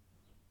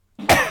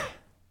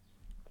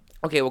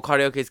 Okay, well,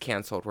 karaoke is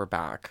canceled. We're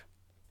back.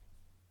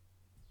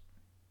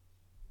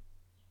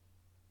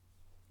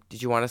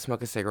 Did you want to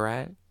smoke a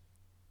cigarette?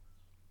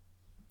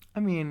 I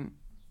mean,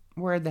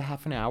 we're at the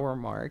half an hour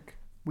mark.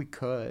 We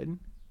could.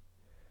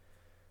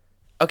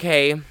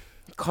 Okay,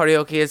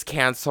 karaoke is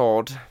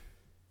canceled.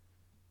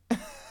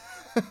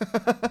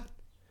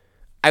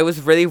 I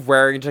was really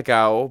raring to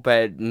go,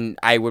 but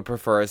I would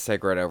prefer a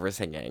cigarette over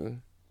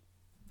singing.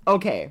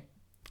 Okay,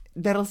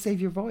 that'll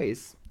save your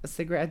voice. A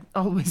cigarette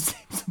always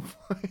saves a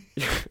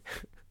voice.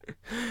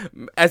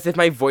 As if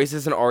my voice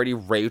isn't already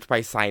raped by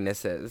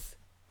sinuses.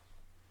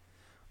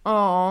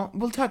 Oh,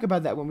 we'll talk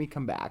about that when we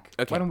come back.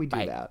 Okay, why don't we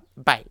do that?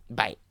 Bye.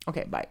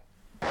 Okay, bye.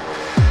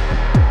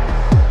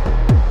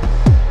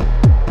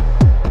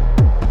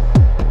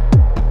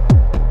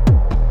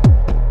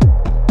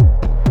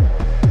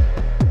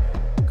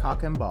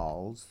 Cock and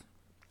balls.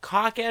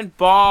 Cock and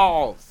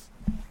balls.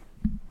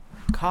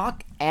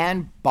 Cock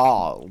and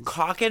balls.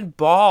 Cock and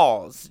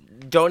balls.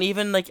 Don't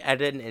even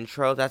edit an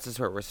intro. That's just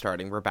where we're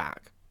starting. We're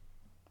back.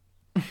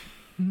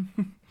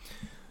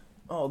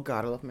 Oh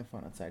god, I left my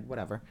phone outside.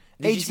 Whatever.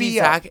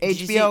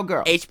 HBO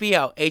Girls.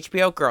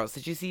 HBO Girls.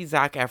 Did you see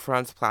Zac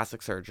Efron's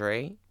plastic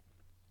surgery?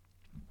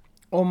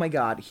 Oh my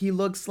god, he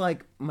looks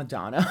like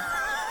Madonna.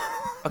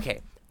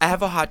 Okay, I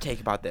have a hot take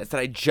about this that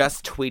I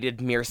just tweeted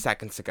mere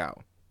seconds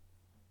ago.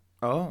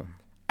 Oh.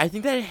 I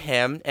think that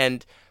him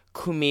and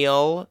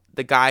Kumail,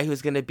 the guy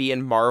who's going to be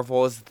in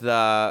Marvel's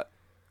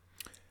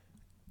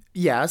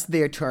Yes,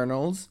 The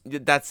Eternals.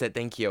 That's it,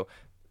 thank you.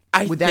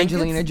 With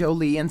Angelina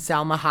Jolie and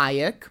Salma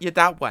Hayek. Yeah,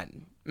 that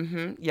one.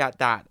 Yeah,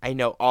 that. I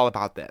know all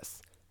about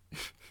this.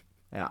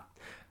 Yeah.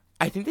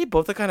 I think they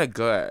both are kind of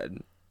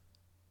good.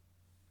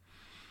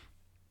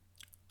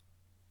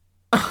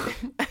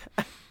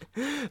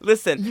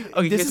 Listen,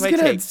 okay, this is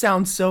gonna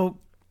sound so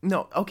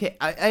No, okay,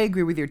 I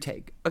agree with your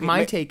take. Okay,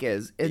 My take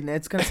is, and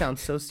it's gonna sound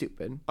so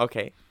stupid.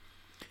 Okay.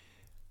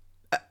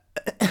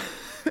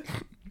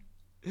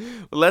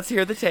 Let's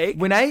hear the take.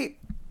 When I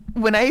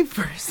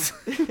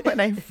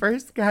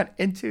first got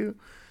into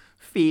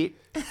feet,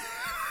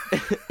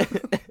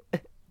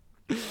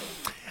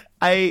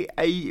 I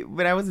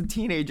when I was a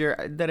teenager,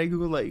 then I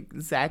googled like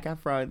Zac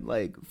Efron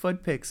like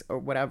foot pics or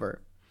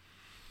whatever.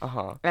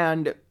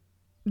 And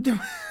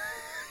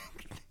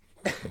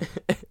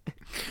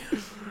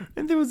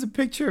and there was a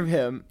picture of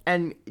him,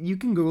 and you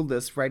can Google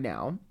this right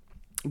now,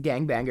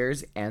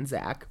 gangbangers and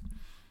Zac,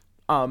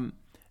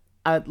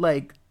 at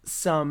like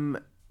some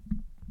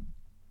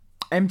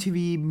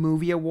MTV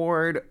Movie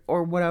Award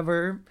or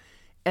whatever,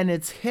 and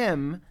it's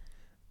him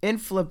in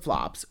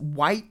flip-flops,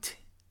 white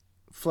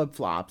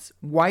flip-flops,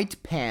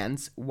 white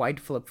pants, white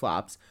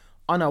flip-flops,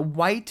 on a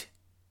white,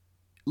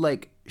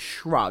 like,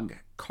 shrug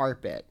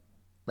carpet,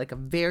 like a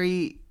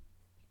very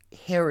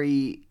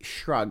hairy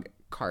shrug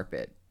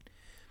carpet.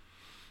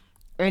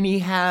 And he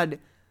had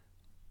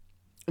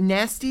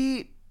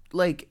nasty,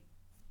 like,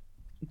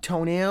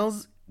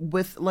 toenails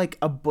with, like,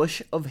 a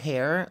bush of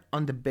hair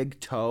on the big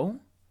toe.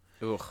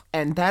 Ugh.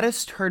 And that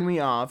has turned me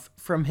off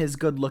from his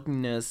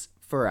good-lookingness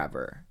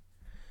forever.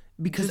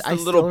 Because Just I a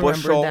little still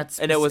bushel, remember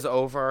and it was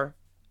over.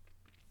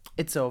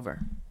 It's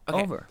over.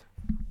 Okay. Over.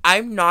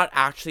 I'm not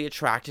actually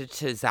attracted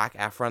to Zac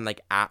Efron,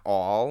 like, at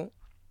all,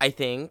 I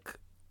think.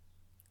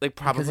 Like,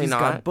 probably Because he's not.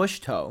 got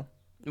bush toe.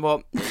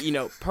 Well,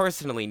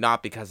 personally,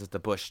 not because of the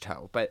bush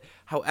toe. But,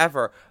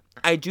 however,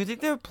 I do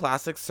think the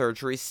plastic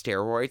surgery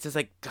steroids is,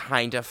 like,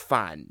 kind of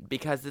fun.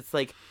 Because it's,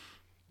 like,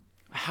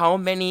 how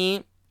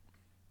many,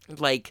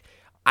 like,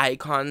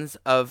 icons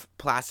of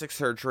plastic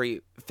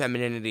surgery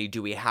femininity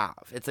do we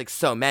have? It's, like,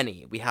 so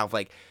many. We have,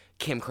 like,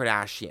 Kim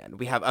Kardashian.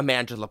 We have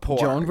Amanda Lepore.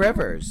 Joan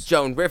Rivers.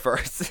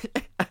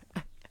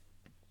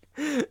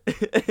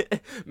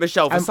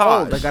 Michelle Visage. I'm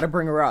old. I gotta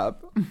bring her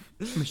up.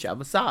 Michelle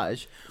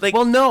Visage. Like,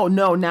 well, no.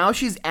 Now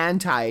she's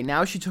anti.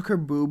 Now she took her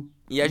boob.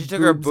 Yeah, she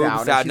took her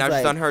boobs out. Now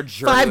she's on her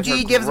journey 5G with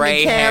her gives gray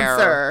me cancer.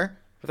 Hair.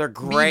 With her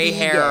gray Be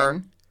hair.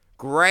 vegan.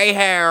 Gray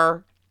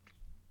hair.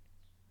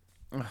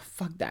 Oh,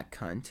 fuck that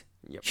cunt.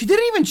 Yep. She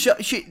didn't even show.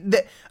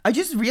 I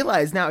just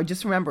realized now. I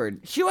just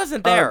remembered. She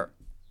wasn't there.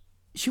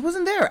 She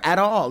wasn't there at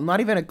all. Not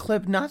even a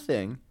clip.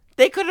 Nothing.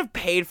 They could have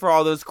paid for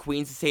all those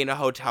queens to stay in a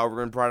hotel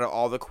room and brought out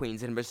all the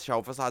queens in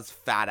Michelle Visage's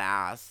fat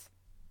ass.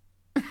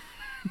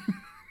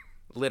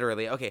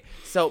 Literally. Okay,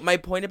 so my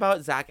point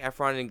about Zac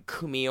Efron and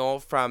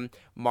Kumail from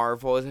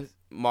Marvel's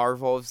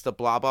The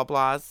Blah Blah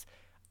Blahs,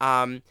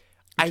 I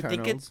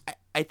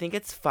think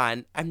it's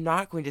fun. I'm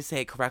not going to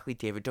say it correctly,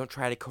 David. Don't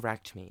try to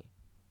correct me.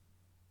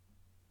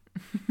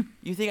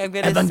 You think I'm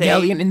gonna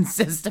Evangelion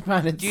insist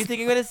upon it? Do you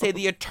think I'm gonna say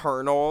the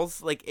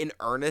Eternals, like in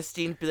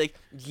earnestine, be like,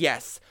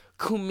 yes,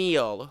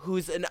 Kumail,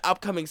 who's an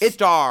upcoming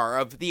star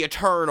of the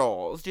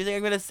Eternals? Do you think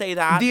I'm gonna say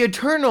that? The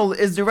Eternal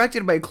is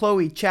directed by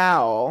Chloe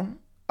Chow.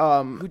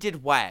 Who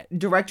did what?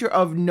 Director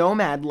of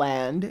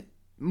Nomadland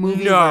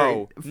movie.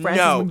 No, where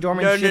Frances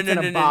McDormand shits in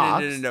a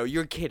box. No.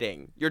 You're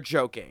kidding. You're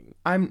joking.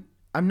 I'm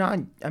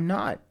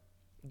not.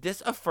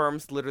 This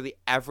affirms literally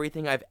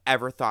everything I've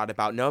ever thought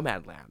about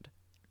Nomadland.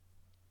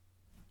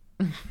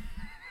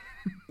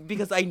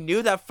 Because I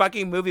knew that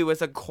fucking movie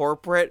was a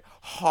corporate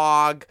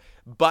hog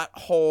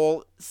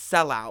butthole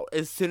sellout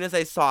as soon as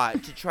I saw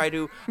it to try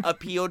to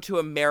appeal to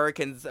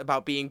Americans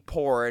about being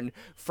poor and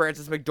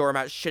Frances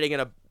McDormand shitting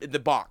in the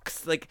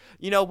box. Like,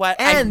 you know what?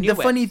 And the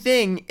funny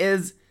thing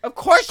is, of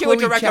course you would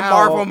direct a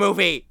Marvel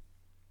movie.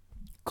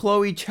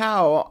 Chloe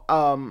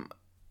Chow,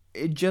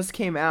 it just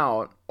came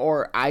out,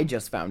 or I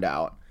just found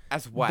out.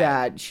 As what?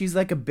 That she's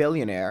like a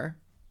billionaire.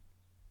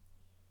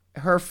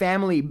 Her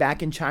family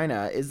back in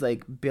China is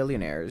like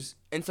billionaires.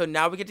 And so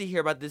now we get to hear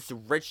about this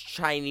rich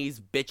Chinese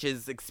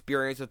bitch's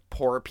experience with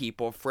poor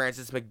people,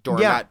 Frances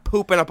McDormand,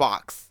 poop in a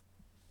box.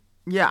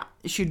 Yeah,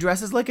 she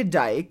dresses like a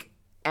dyke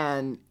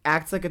and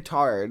acts like a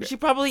tard. She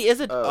probably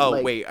is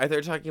a... wait, I thought you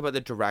were talking about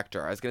the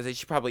director. I was going to say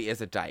she probably is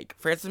a dyke.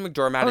 Frances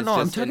McDormand is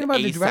just an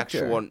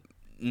asexual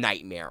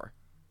nightmare.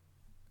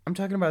 I'm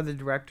talking about the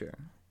director.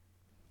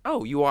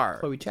 Oh, you are?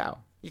 Chloe Chow.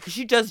 Because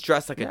she does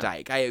dress like a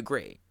dyke. I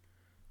agree.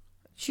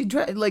 She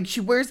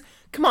wears...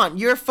 Come on,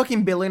 you're a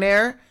fucking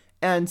billionaire,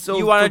 and so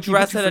you want to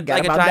dress like a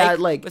dyke that,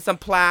 with some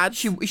plaids?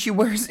 She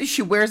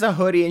wears a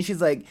hoodie, and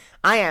she's like,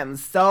 I am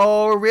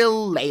so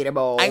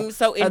relatable. I'm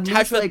so in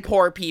touch with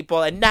poor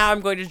people, and now I'm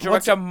going to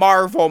direct a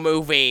Marvel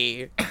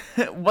movie.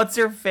 What's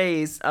her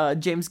face?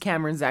 James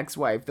Cameron's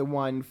ex-wife, the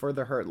one for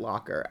The Hurt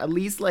Locker. At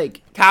least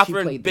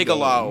Catherine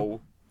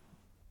Bigelow.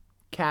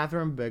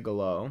 Catherine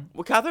Bigelow.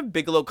 Well, Catherine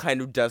Bigelow kind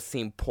of does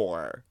seem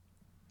poor.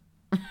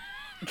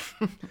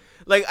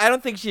 Like, I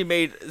don't think she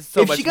made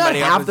so much money. If she got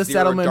half the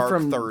settlement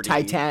from 30.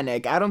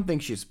 Titanic, I don't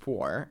think she's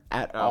poor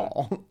at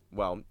all.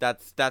 Well,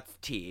 that's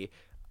tea.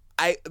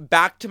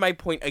 Back to my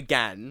point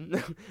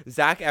again.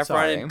 Zac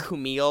Efron and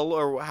Kumail,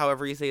 or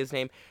however you say his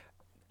name.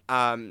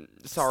 Sorry,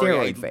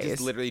 Steroid I face.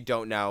 just literally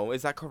don't know.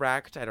 Is that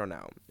correct? I don't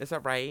know. Is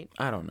that right?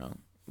 I don't know.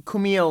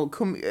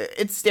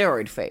 It's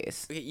steroid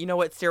face. You know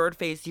what, steroid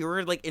face? You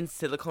were like in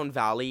Silicon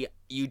Valley.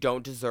 You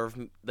don't deserve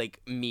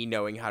like me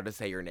knowing how to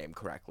say your name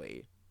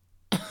correctly.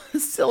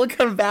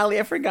 Silicon Valley,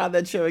 I forgot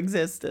that show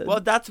existed. Well,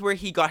 that's where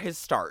he got his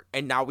start,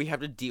 and now we have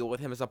to deal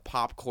with him as a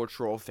pop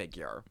cultural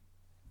figure.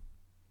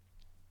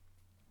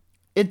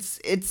 What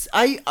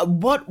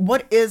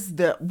is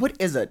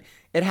it?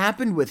 It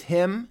happened with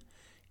him,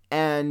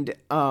 and it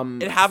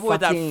happened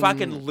with that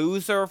fucking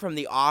loser from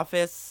The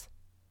Office.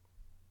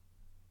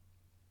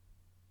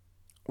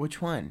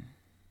 Which one?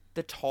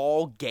 The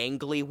tall,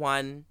 gangly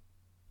one.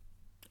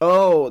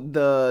 Oh,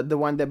 the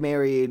one that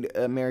married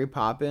Mary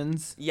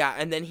Poppins. Yeah,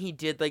 and then he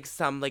did like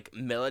some like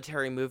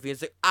military movie.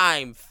 It's like,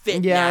 I'm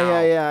fit yeah,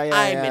 now. Yeah,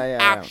 I'm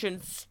an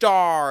action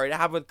star. It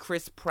happened with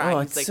Chris Pratt. Oh,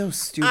 He's it's like, so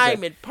stupid.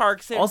 I'm in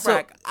Parks and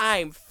Rec.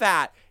 I'm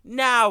fat.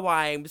 Now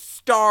I'm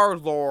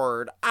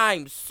Star-Lord.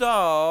 I'm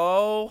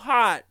so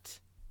hot.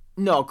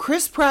 No,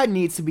 Chris Pratt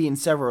needs to be in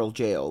several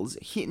jails.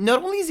 He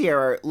not only is he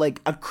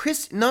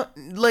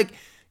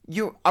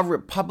you're a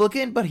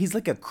Republican, but he's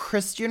like a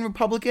Christian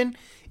Republican.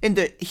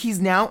 He's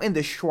now in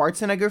the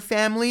Schwarzenegger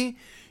family.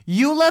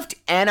 You left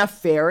Anna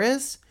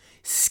Faris,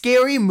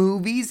 Scary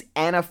Movies,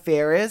 Anna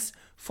Faris,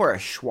 for a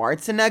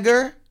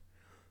Schwarzenegger.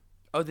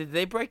 Oh, did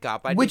they break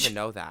up? I didn't even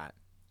know that.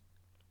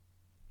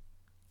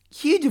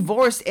 He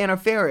divorced Anna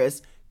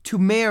Faris to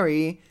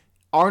marry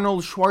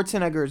Arnold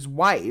Schwarzenegger's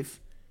wife,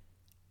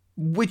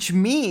 which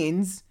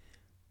means,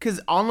 because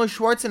Arnold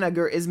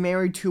Schwarzenegger is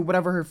married to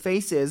whatever her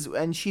face is,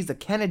 and she's a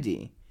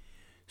Kennedy.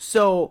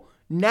 So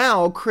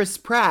now Chris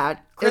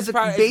Pratt is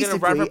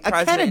basically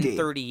a Kennedy. In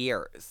 30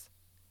 years.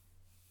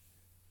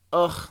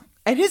 Ugh.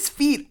 And his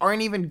feet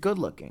aren't even good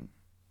looking.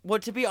 Well,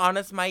 to be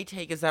honest, my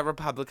take is that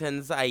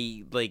Republicans,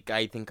 I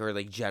think, are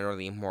like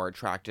generally more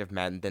attractive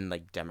men than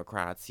like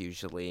Democrats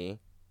usually.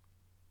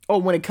 Oh,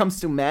 when it comes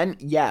to men,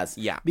 yes.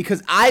 Yeah.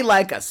 Because I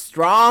like a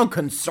strong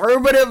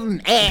conservative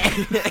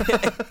man.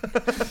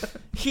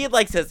 He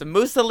likes his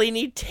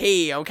Mussolini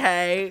tea,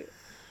 okay?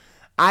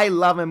 I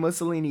love a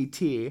Mussolini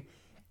tea.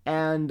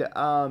 And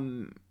well,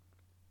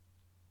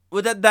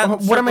 what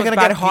am I gonna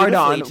get hard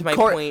on? To my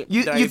point,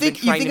 you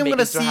think I'm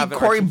gonna see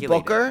Cory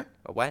Booker?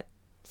 What?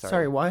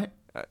 Sorry, what?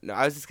 No,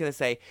 I was just gonna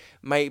say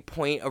my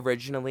point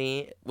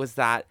originally was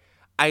that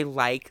I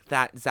like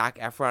that Zac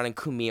Efron and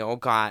Kumail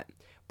got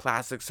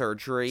plastic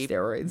surgery,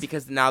 steroids,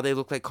 because now they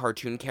look like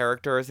cartoon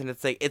characters, and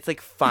it's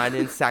like fun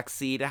and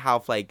sexy to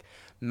have like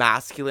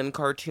masculine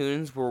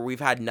cartoons where we've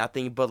had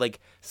nothing but like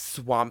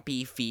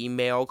swampy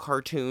female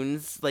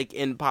cartoons like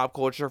in pop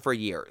culture for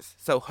years.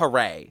 So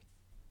hooray.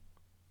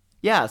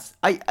 Yes,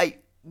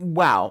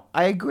 wow,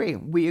 I agree.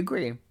 We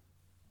agree.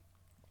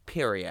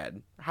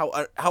 Period.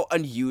 How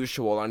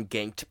unusual on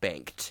Ganked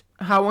Banked.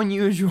 How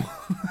unusual,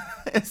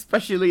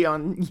 especially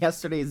on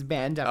yesterday's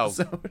band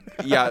episode.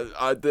 Oh, yeah,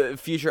 the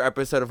future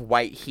episode of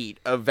White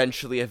Heat,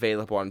 eventually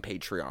available on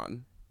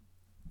Patreon.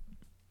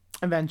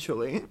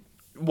 Eventually.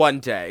 One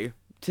day.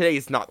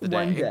 Today's not the day.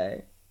 One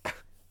day.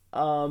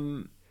 Oh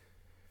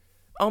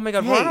my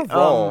god, we're on a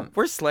roll.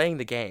 We're slaying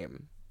the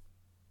game.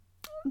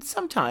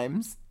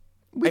 Sometimes.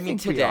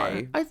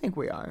 Today. I think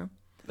we are.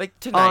 Like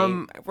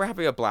tonight, we're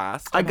having a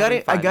blast. I got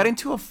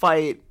into a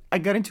fight.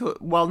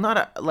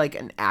 Not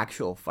an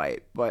actual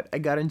fight, but I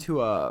got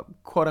into a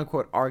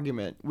quote-unquote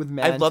argument with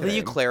man. I love that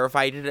you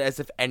clarified it as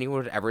if anyone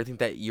would ever think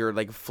that your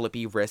like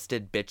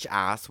flippy-wristed bitch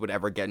ass would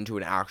ever get into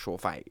an actual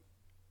fight.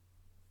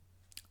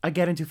 I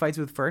get into fights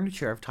with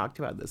furniture. I've talked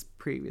about this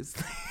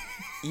previously.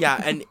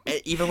 Yeah, and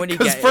even when you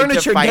get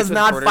furniture into fights does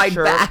not fight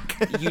back.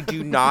 You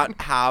do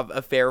not have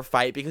a fair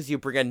fight because you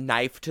bring a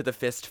knife to the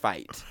fist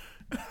fight.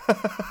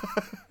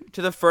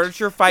 To the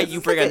furniture fight,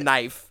 you bring a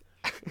knife.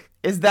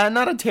 Is that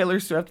not a Taylor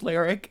Swift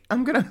lyric?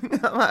 I'm gonna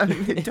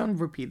don't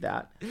repeat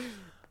that.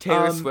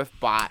 Taylor Swift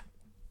bot.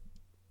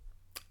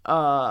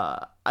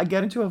 I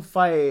get into a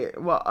fight.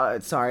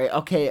 Sorry.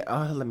 Okay.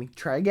 Let me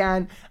try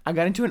again. I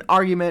got into an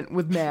argument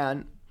with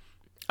man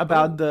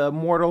about the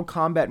Mortal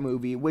Kombat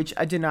movie, which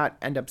I did not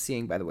end up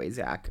seeing, by the way,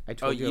 Zach. I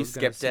told you. You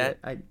skipped it?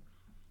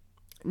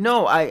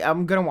 No,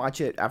 I'm gonna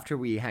watch it after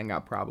we hang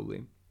up,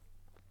 probably.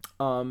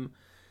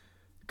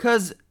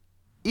 Because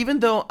even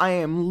though I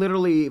am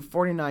literally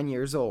 49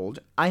 years old,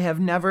 I have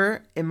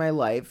never in my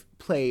life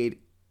played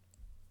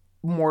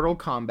Mortal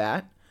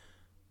Kombat,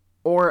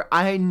 or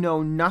I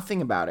know nothing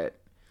about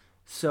it.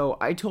 So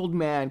I told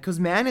Man,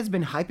 because Man has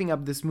been hyping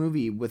up this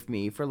movie with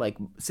me for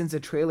since the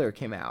trailer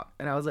came out,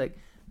 and I was like,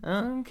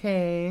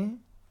 okay.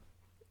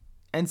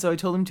 And so I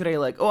told him today,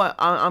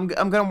 I'm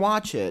gonna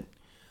watch it.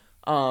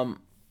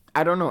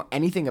 I don't know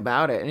anything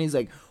about it, and he's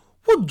like,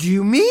 what do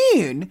you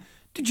mean?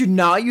 Did you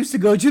not used to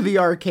go to the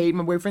arcade?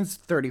 My boyfriend's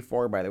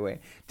 34, by the way.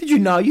 Did you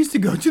not used to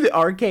go to the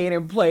arcade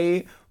and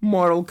play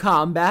Mortal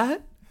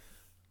Kombat?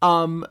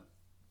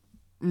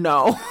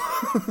 No.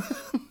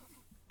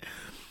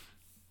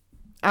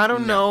 I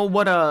don't know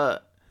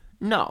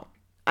no.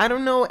 I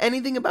don't know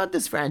anything about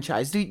this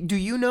franchise. Do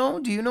you know?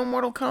 Do you know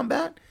Mortal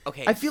Kombat?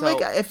 Okay, I feel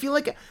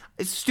like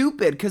it's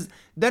stupid because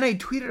then I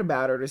tweeted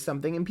about it or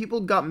something and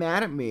people got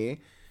mad at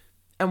me.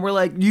 And we're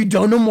like, you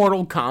don't know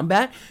Mortal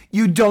Kombat?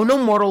 You don't know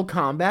Mortal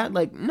Kombat?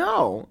 Like,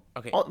 no.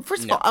 Okay.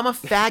 First of all, I'm a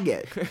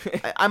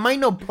faggot. I might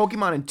know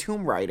Pokemon and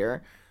Tomb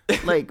Raider.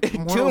 Like,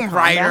 Tomb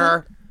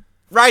Raider.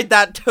 Ride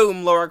that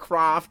tomb, Laura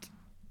Croft.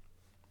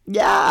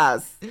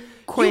 Yes.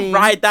 Queen. You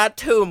ride that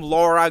tomb,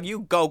 Laura.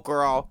 You go,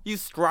 girl. You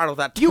straddle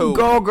that tomb. You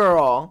go,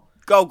 girl.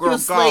 Go, girl, you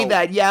slay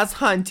that. Yes,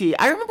 hunty.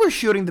 I remember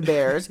shooting the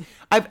bears.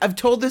 I've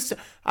told this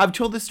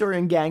story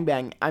in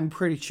Gangbang, I'm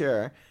pretty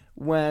sure,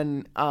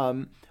 when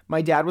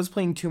my dad was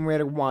playing Tomb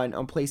Raider 1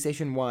 on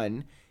PlayStation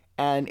 1,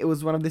 and it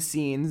was one of the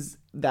scenes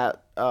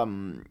that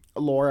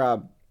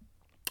Laura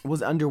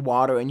was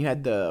underwater and you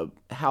had the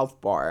health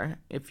bar.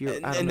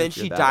 And then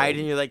she died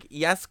and you're like,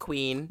 yes,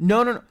 queen.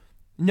 No.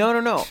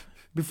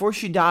 Before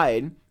she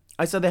died,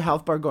 I saw the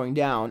health bar going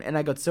down and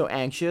I got so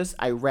anxious,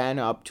 I ran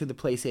up to the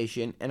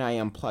PlayStation and I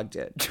unplugged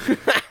it.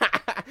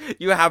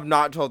 You have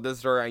not told this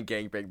story on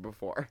Gangbang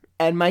before.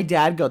 And my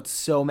dad got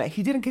so mad.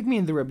 He didn't kick me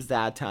in the ribs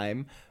that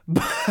time.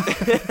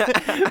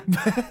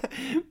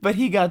 But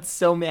he got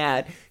so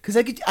mad. Because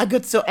I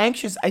got so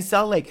anxious. I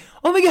saw like,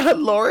 oh my God,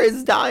 Laura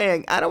is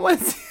dying. I don't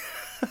want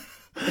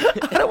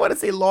to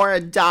see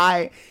Laura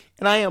die.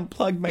 And I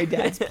unplugged my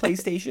dad's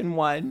PlayStation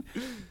 1.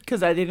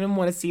 Because I didn't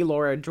want to see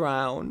Laura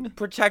drown.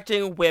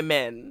 Protecting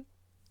women.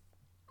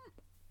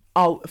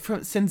 Oh,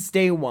 since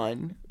day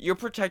one. You're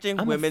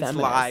protecting women's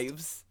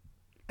lives.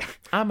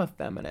 I'm a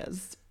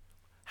feminist.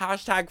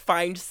 Hashtag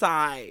find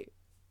Psy.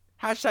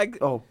 Hashtag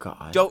oh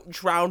God. Don't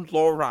drown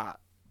Laura.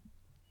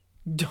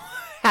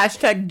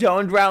 Hashtag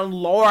don't drown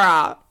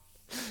Laura.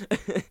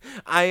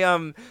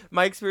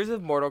 My experience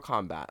with Mortal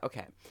Kombat.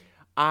 Okay.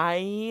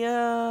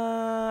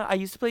 I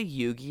used to play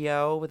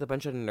Yu-Gi-Oh with a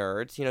bunch of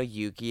nerds. You know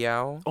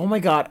Yu-Gi-Oh? Oh my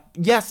God.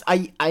 Yes,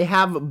 I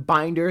have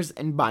binders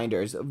and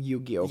binders of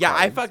Yu-Gi-Oh Yeah,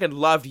 cards. I fucking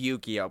love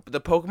Yu-Gi-Oh. But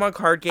the Pokemon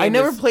card game I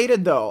never played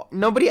it though.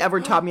 Nobody ever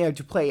taught me how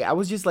to play. I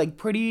was just like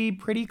pretty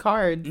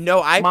cards.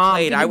 No, I Mom,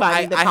 played.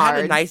 I had a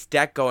cards? nice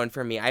deck going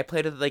for me. I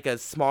played with like a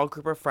small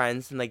group of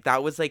friends, and like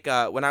that was like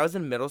when I was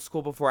in middle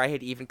school before I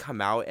had even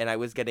come out, and I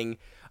was getting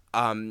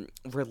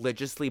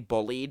religiously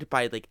bullied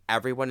by like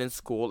everyone in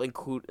school,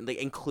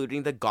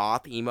 including the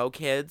goth emo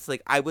kids.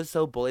 Like I was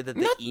so bullied that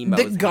the emos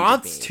the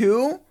goths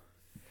too.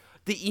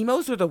 The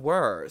emos were the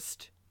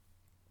worst.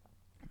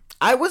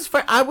 I was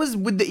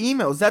with the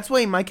emos. That's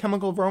why My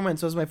Chemical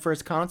Romance was my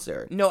first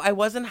concert. No, I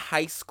was in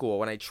high school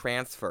when I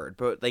transferred,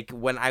 but like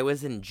when I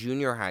was in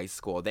junior high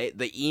school,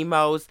 the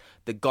emos,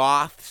 the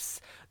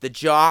goths, the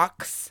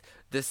jocks,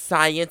 the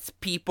science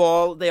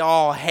people, they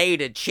all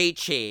hated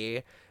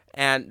Chi-Chi.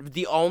 And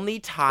the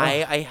only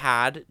tie I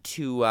had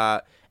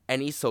to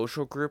any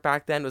social group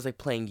back then was like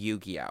playing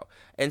Yu-Gi-Oh.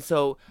 And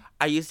so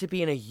I used to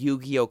be in a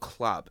Yu-Gi-Oh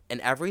club,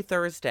 and every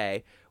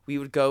Thursday we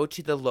would go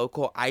to the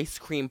local ice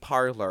cream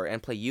parlor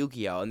and play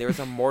Yu-Gi-Oh. And there was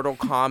a Mortal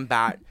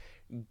Kombat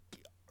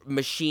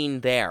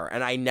machine there,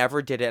 and I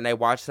never did it, and I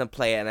watched them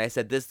play it, and I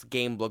said, this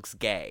game looks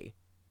gay.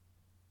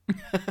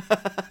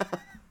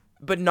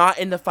 But not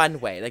in the fun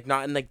way, like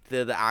not in like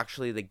the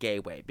actually the gay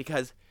way,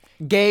 because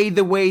gay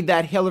the way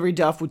that Hillary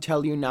Duff would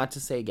tell you not to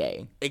say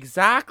gay.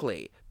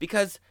 Exactly.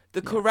 Because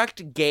the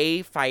correct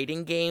gay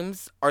fighting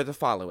games are the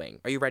following.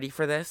 Are you ready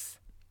for this?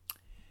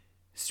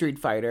 Street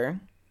Fighter,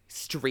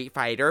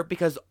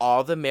 because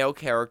all the male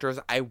characters,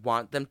 I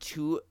want them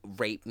to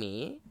rape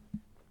me.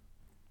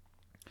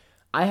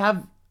 I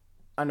have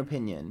an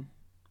opinion.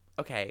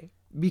 Okay.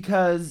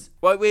 Because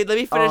wait, let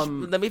me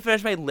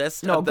finish my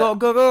list. No, go.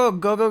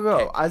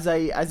 Okay. As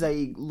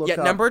I look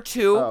up number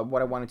 2,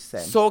 what I wanted to say.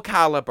 Soul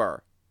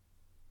Calibur.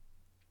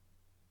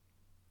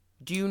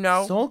 Do you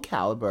know? Soul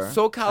Calibur.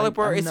 Soul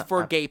Calibur is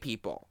for gay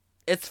people.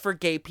 It's for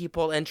gay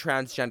people and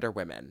transgender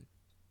women.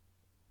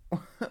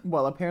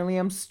 Well, apparently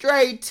I'm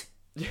straight.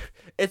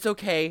 It's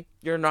okay.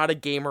 You're not a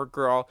gamer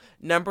girl.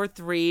 Number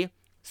 3,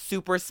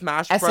 Super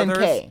Smash SNK.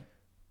 Brothers.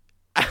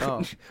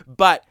 Oh.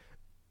 But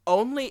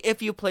only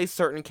if you play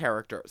certain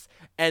characters.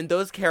 And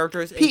those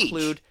characters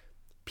include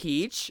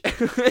Peach.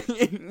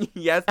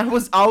 Yes. I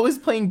was always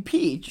playing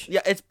Peach.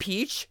 Yeah, it's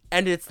Peach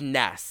and it's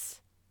Ness.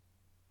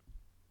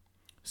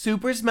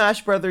 Super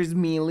Smash Brothers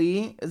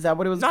Melee. Is that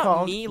what it was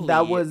called? Not Melee.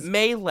 That was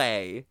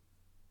Melee.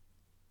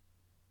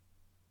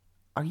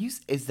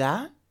 Is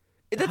that?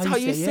 That's how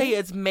you say it?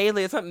 It's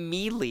Melee. It's not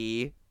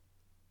Melee.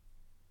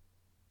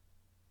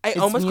 It's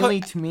Melee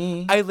to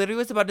me. I literally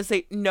was about to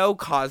say no,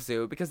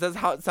 Kazu, because that's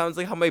how it sounds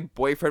like how my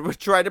boyfriend would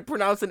try to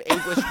pronounce an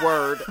English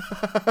word.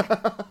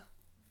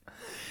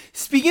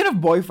 Speaking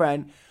of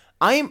boyfriend,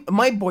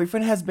 my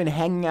boyfriend has been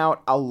hanging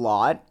out a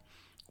lot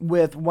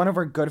with one of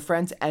our good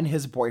friends and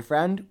his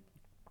boyfriend.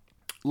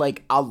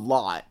 Like, a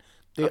lot.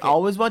 They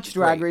always watch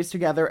Drag Race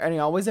together, and they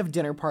always have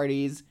dinner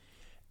parties.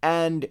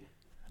 And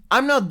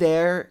I'm not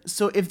there,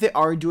 so if they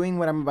are doing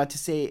what I'm about to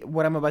say,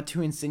 what I'm about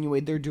to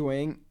insinuate they're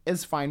doing,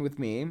 is fine with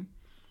me.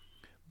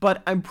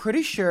 But I'm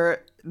pretty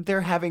sure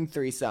they're having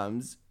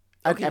threesomes.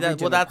 Okay,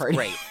 that's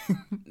great.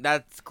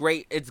 That's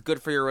great. It's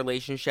good for your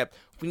relationship.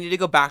 We need to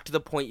go back to the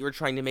point you were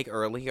trying to make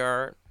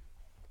earlier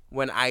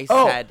when I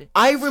said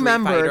I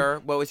remember. Street Fighter.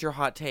 What was your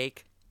hot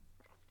take?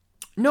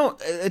 No,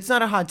 it's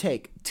not a hot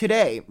take.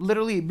 Today,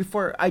 literally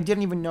before, I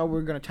didn't even know we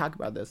were going to talk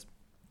about this.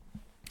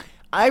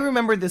 I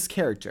remember this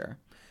character.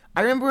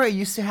 I remember I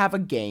used to have a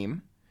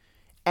game,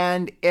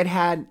 and it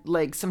had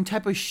like some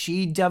type of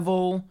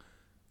she-devil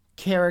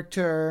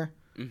character.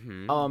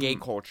 Gay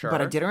culture.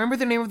 But I didn't remember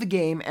the name of the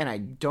game, and I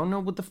don't know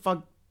what the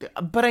fuck.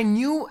 But I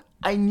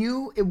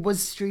knew it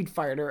was Street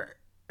Fighter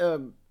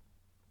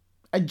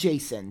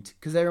adjacent,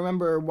 because I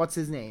remember what's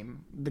his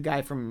name, the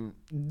guy from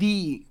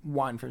the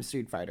one from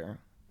Street Fighter.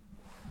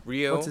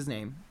 Ryu. What's his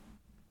name?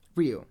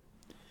 Ryu.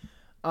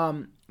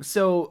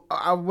 So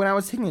when I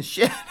was taking a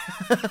shit,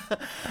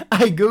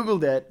 I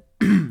googled it,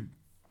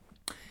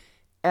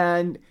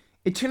 and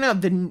it turned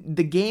out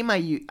the game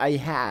I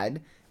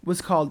had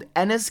was called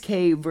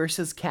NSK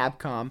versus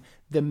Capcom: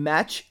 The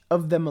Match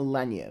of the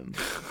Millennium.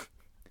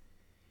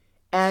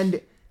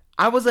 And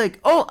I was like,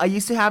 oh, I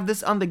used to have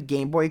this on the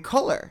Game Boy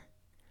Color.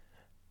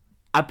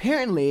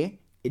 Apparently,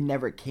 it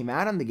never came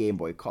out on the Game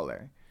Boy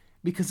Color,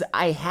 because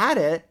I had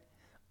it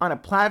on a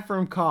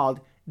platform called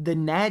the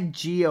Nat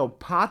Geo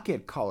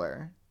Pocket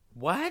Color.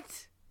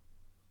 What?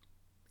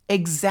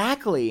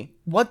 Exactly.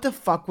 What the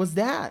fuck was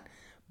that?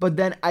 But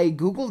then I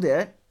googled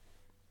it,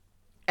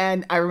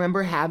 and I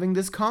remember having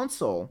this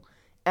console,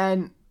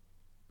 and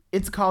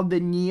it's called the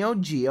Neo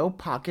Geo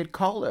Pocket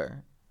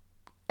Color,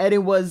 and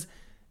it was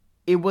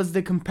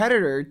the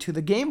competitor to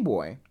the Game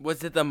Boy.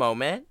 Was it the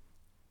moment?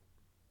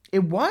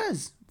 It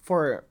was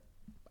for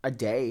a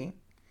day.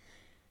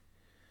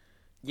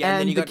 Yeah,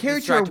 and then you got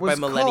distracted by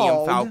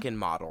Millennium Falcon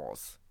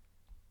models.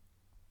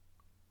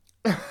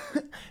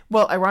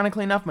 Well,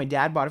 ironically enough, my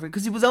dad bought it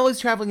because he was always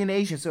traveling in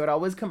Asia, so I'd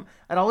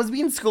always be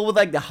in school with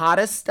like the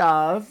hottest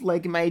stuff,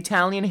 like in my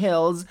Italian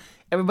hills.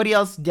 Everybody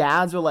else's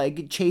dads were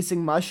like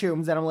chasing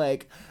mushrooms, and I'm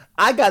like,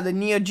 I got the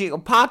Neo Geo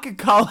Pocket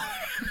Color,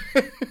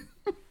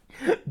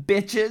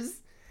 bitches.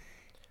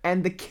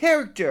 And the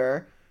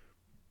character,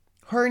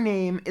 her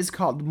name is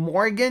called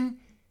Morgan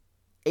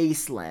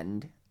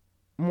Ainsland.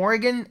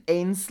 Morgan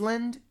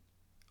Ainsland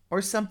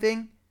or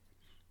something.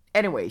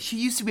 Anyway, she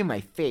used to be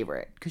my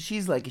favorite because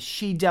she's like a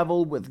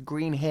she-devil with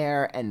green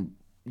hair and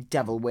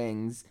devil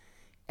wings,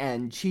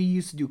 and she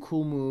used to do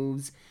cool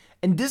moves.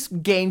 And this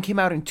game came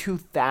out in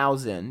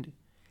 2000.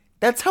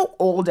 That's how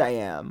old I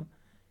am.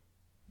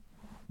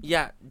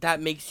 Yeah,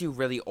 that makes you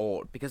really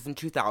old, because in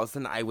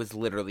 2000 I was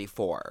literally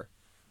 4.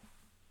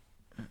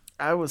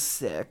 I was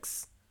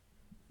 6.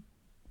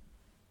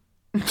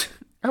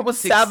 I was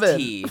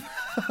 7.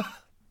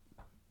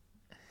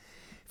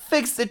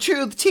 Fix the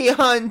truth,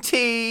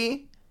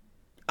 T-Hunty.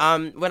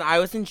 When I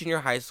was in junior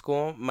high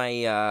school,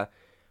 my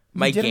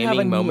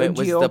gaming moment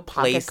was the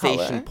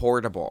PlayStation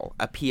Portable,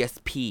 a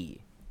PSP.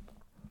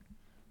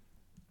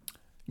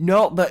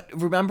 No, but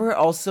remember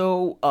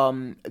also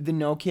the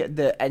Nokia,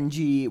 the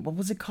NG, what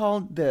was it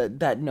called?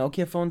 That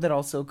Nokia phone that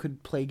also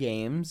could play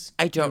games.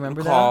 I don't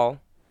recall.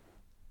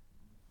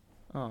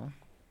 That? Oh.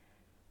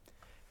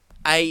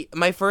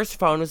 My first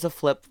phone was a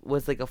flip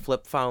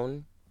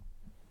phone.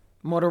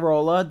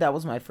 Motorola, that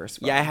was my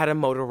first phone. Yeah, I had a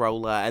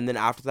Motorola, and then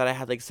after that I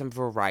had like some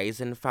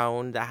Verizon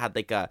phone that had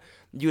like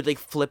you would like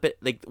flip it,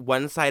 like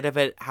one side of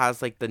it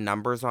has like the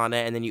numbers on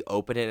it, and then you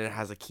open it and it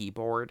has a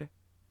keyboard.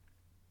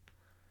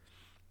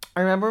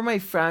 I remember my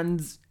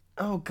friends,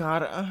 oh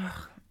god,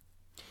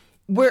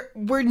 we're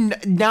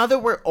now that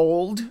we're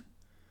old,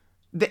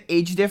 the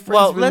age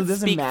difference really doesn't matter.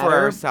 Let's speak for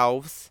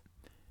ourselves.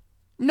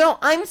 No,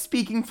 I'm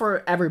speaking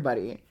for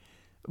everybody.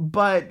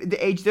 But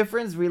the age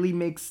difference really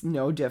makes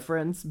no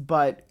difference.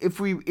 But if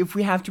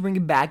we have to bring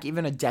it back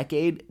even a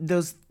decade,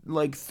 those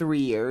like 3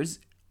 years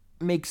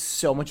make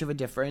so much of a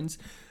difference.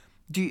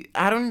 Do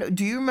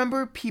you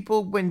remember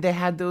people when they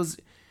had those?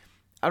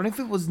 I don't know if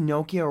it was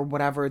Nokia or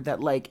whatever,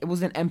 that like it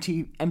was an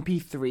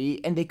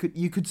MP3 and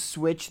you could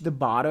switch the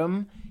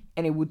bottom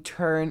and it would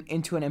turn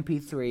into an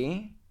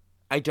MP3.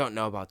 I don't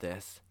know about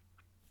this.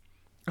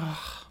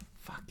 Oh,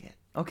 fuck it.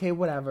 Okay,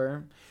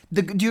 whatever.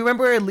 Do you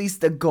remember at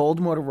least the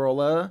gold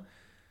Motorola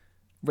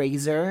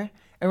Razr?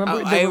 I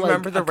remember the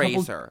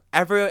Razr. I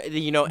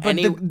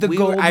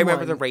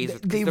remember the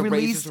Razr because the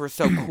Razrs were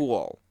so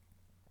cool.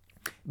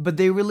 But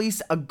they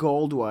released a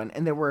gold one,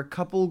 and there were a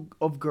couple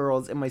of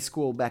girls in my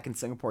school back in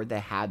Singapore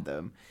that had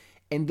them.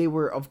 And they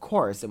were, of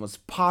course, the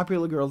most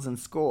popular girls in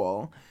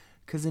school,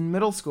 because in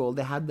middle school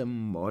they had the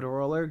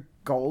Motorola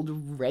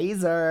gold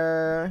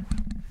Razr.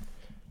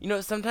 You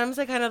know, sometimes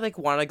I kind of like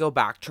want to go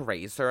back to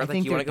Razr.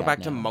 Like, you want to go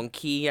back to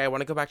Monkey. I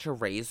want to go back to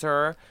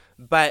Razr.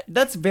 But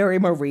that's very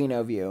marine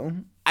of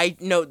you. I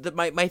know that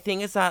my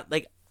thing is that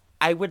like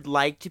I would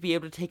like to be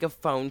able to take a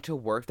phone to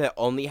work that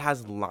only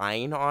has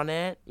Line on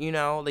it. You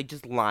know, like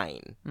just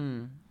Line.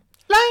 Line.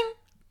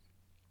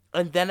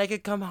 And then I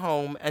could come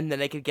home and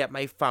then I could get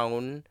my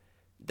phone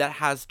that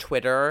has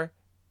Twitter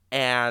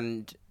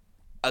and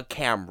a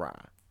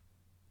camera.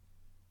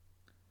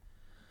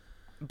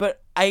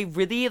 But I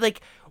really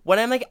like. When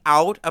I'm, like,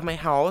 out of my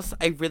house,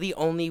 I really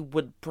only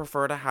would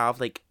prefer to have,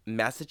 like,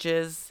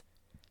 messages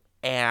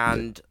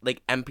and,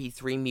 like,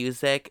 MP3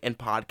 music and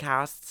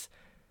podcasts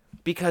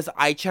because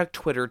I check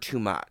Twitter too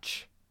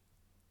much.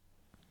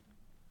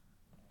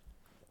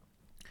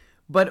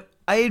 But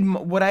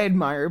what I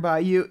admire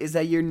about you is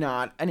that you're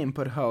not an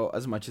input hoe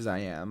as much as I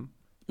am.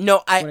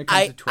 No,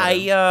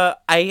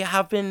 I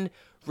have been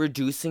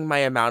reducing my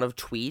amount of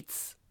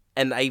tweets,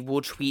 and I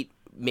will tweet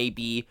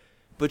maybe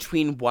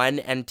between 1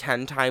 and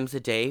 10 times a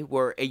day,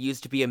 where it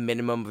used to be a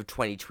minimum of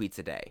 20 tweets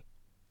a day.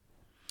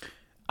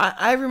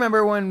 I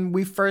remember when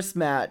we first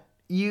met,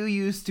 you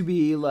used to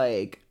be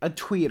like a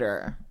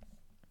tweeter.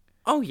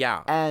 Oh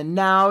yeah. And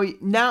now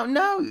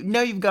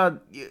you've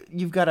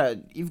got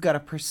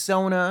a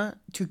persona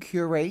to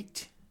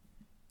curate,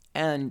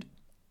 and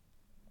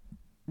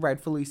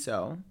rightfully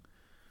so.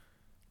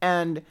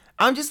 And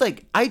I'm just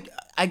like,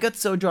 I got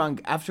so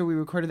drunk after we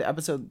recorded the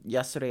episode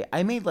yesterday.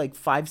 I made like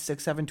 5,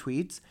 6, 7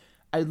 tweets.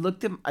 I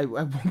woke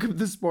up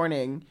this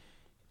morning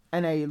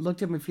and I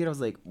looked at my feed. I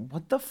was like,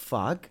 what the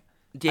fuck?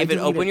 David,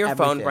 open your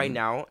phone right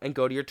now and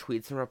go to your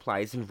tweets and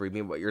replies and read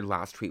me what your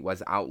last tweet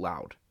was out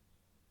loud.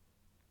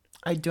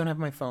 I don't have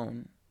my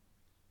phone.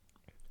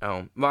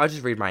 Oh, well, I'll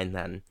just read mine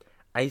then.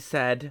 I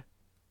said,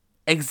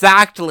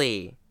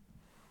 exactly.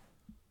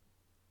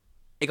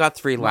 It got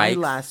 3 likes.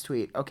 My last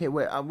tweet. Okay,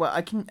 wait. Well,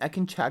 I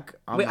can check.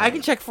 I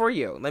can check for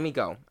you. Let me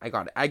go. I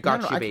got it. I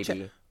got you,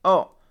 baby.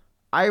 Oh,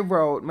 I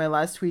wrote. My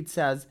last tweet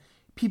says,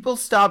 "People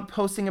stopped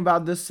posting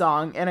about this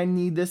song, and I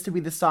need this to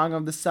be the song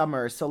of the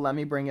summer. So let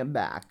me bring it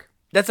back."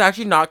 That's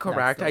actually not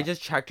correct. I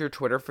just checked your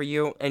Twitter for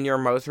you, and your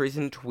most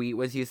recent tweet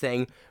was you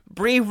saying,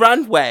 "Bree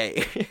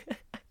Runway."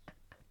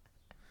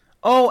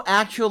 Oh,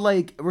 actual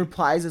like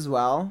replies as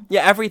well.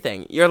 Yeah,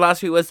 everything. Your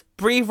last tweet was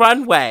Bree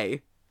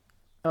Runway.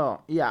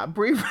 Oh yeah,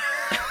 Bree.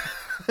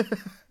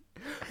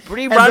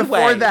 Bree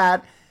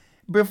Runway.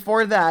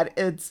 Before that,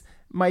 it's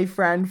my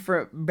friend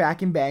from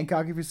back in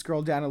Bangkok. If you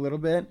scroll down a little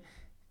bit,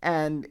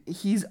 and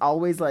he's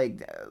always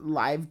like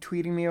live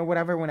tweeting me or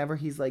whatever whenever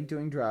he's like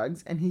doing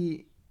drugs.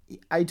 And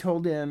I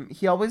told him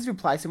he always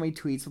replies to my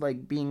tweets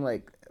like being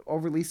like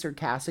overly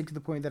sarcastic to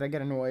the point that I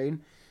get annoyed.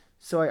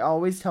 So I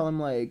always tell him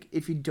like,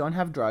 if you don't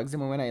have drugs,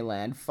 and when I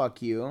land,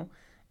 fuck you.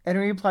 And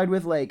he replied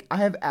with like, I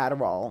have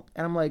Adderall,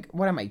 and I'm like,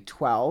 what am I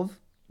 12?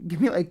 Give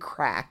me like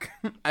crack.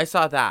 I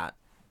saw that,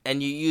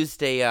 and you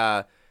used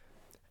a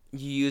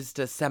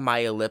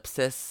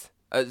semi-ellipsis.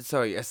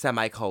 A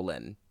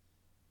semicolon.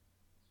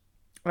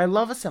 I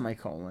love a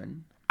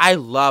semicolon. I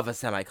love a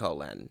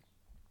semicolon.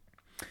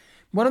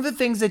 One of the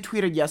things I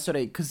tweeted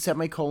yesterday, because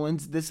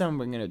semicolons, this I'm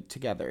bringing it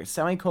together.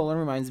 Semicolon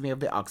reminds me of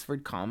the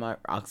Oxford comma,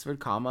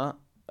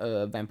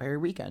 Vampire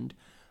Weekend.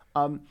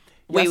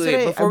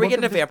 Wait. Before we get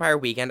into Vampire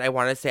Weekend, I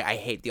want to say I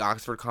hate the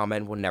Oxford comma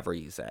and will never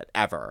use it,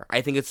 ever.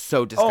 I think it's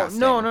so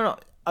disgusting. Oh, no.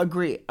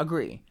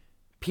 Agree.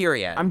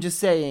 Period. I'm just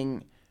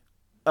saying,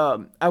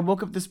 I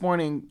woke up this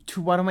morning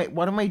to one of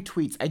my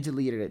tweets. I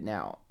deleted it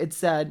now. It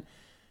said,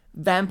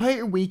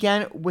 Vampire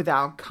Weekend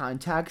without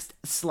context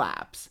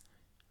slaps.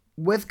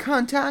 With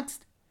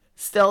context,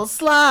 still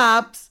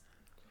slaps.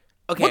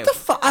 Okay. What the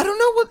fuck? I don't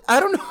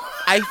know.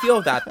 I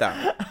feel that,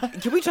 though.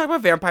 Can we talk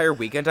about Vampire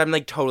Weekend? I'm,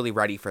 like, totally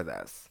ready for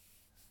this.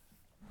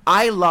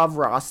 I love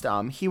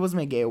Rostam. He was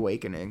my gay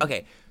awakening.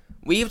 Okay.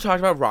 We've talked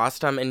about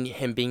Rostam and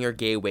him being your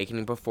gay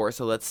awakening before,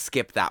 so let's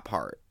skip that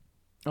part.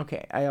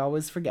 Okay. I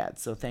always forget,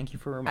 so thank you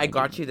for reminding me. I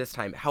got you this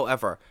time.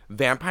 However,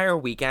 Vampire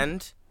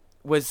Weekend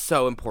was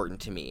so important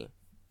to me.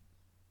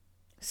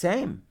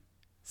 Same.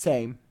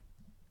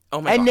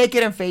 Oh my God. And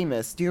Naked and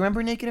Famous. Do you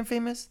remember Naked and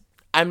Famous?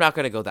 I'm not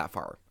going to go that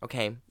far,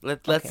 okay?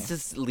 Let's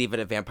just leave it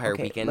at Vampire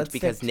Weekend,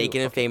 because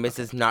Naked and Famous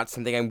is not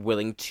something I'm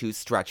willing to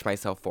stretch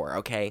myself for,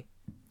 okay?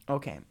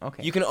 Okay.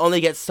 You can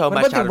only get so much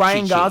out of What about the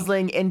Ryan Chi-Chi.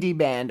 Gosling indie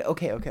band?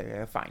 Okay,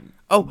 fine.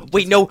 Oh,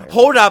 wait, no,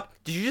 hold up.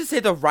 Did you just say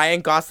the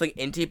Ryan Gosling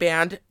indie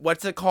band?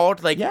 What's it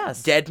called? Like,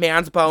 yes. Dead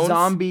Man's Bones?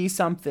 Zombie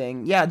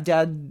something. Yeah,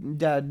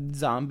 Dead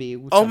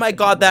Zombie. Oh my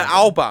God, that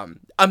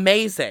album.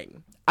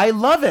 Amazing. I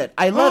love it.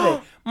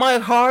 My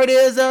heart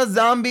is a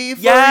zombie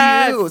for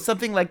you.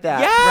 Something like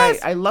that.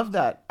 Yes. Right. I love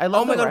that. I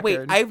love that. Oh my God, wait.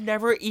 I've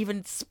never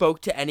even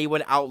spoke to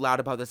anyone out loud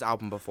about this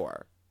album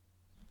before.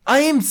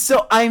 I'm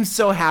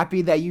so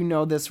happy that you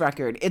know this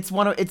record. It's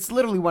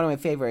literally one of my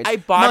favorites. I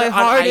bought it on iTunes.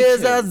 My heart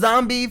is a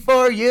zombie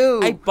for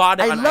you. I bought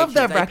it on iTunes. I love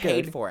that record. I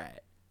paid for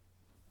it.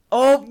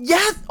 Oh,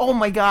 yes. Oh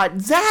my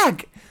God.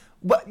 Zach.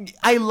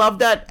 I love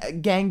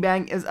that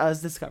Gangbang is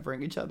us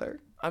discovering each other.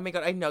 Oh my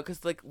God, I know,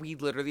 because, like, we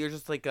literally are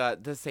just, like,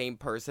 the same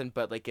person,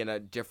 but, like, in a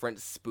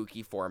different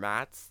spooky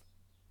formats.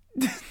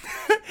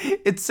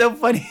 It's so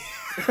funny.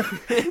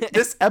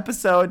 This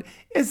episode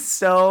is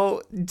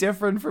so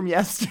different from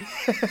yesterday.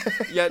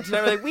 Yeah,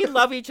 tonight we're like, we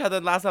love each other,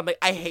 and last time I'm like,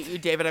 I hate you,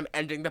 David, I'm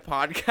ending the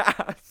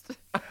podcast.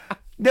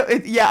 No,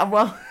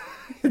 well,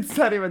 it's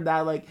not even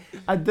that. Like,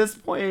 at this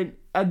point,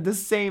 at the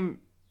same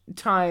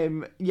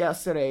time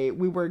yesterday,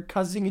 we were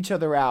cussing each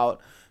other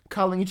out,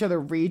 calling each other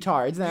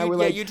retards, and we're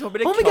like, you told me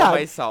to kill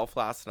myself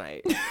last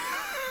night.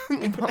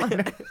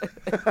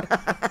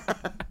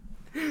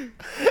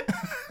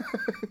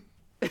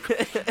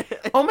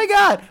 Oh my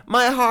God,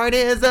 my heart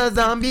is a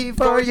zombie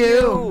for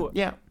you.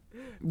 Yeah.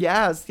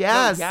 Yes.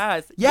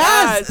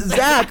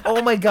 Zach.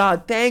 Oh my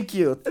God, thank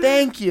you.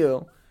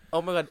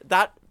 Oh my God,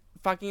 that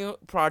fucking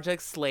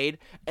Project Slade.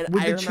 And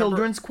With I the remember,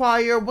 children's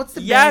choir? What's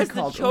the yes, band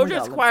called? the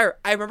children's choir.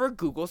 I remember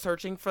Google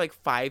searching for like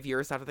 5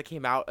 years after they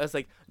came out. I was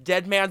like,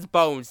 Dead Man's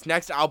Bones,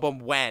 next album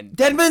when?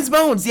 Dead Man's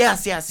Bones.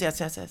 Yes.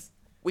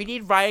 We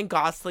need Ryan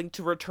Gosling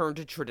to return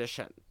to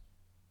tradition.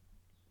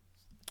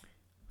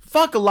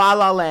 Fuck La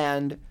La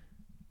Land.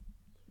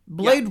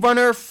 Blade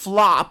Runner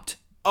flopped.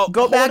 Oh,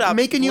 go back,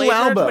 make a new Blade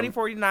Runner album.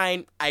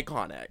 2049,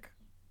 iconic.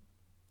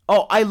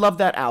 Oh, I love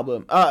that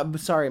album.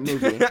 Sorry,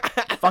 movie.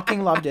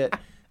 Fucking loved it.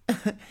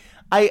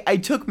 I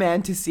took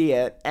Man to see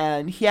it,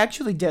 and he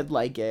actually did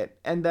like it.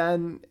 And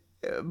then,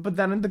 but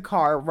then in the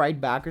car ride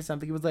back or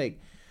something, he was like,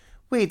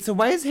 "Wait, so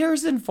why is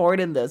Harrison Ford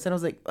in this?" And I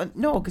was like,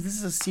 "No, because this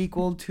is a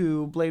sequel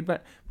to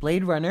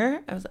Blade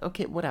Runner." I was like,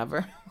 "Okay,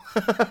 whatever,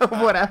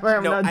 whatever."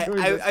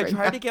 I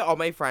tried to get all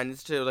my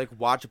friends to like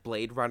watch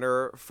Blade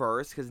Runner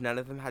first because none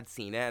of them had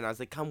seen it, and I was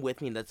like, "Come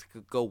with me, let's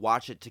go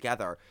watch it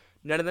together."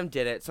 None of them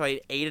did it, so I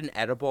ate an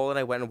edible and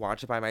I went and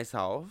watched it by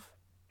myself.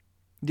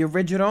 The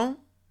original?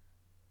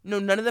 No,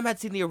 none of them had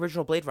seen the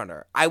original Blade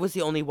Runner. I was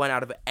the only one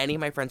out of any of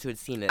my friends who had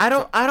seen it. I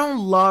don't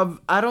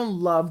love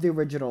the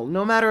original.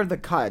 No matter the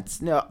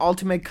cuts. No,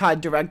 ultimate cut,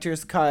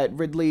 director's cut,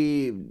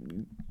 Ridley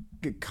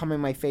come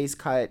in my face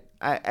cut.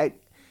 I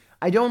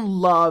don't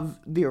love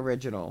the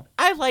original.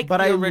 I like but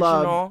the I original.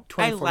 Love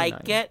I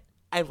like it.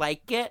 I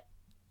like it.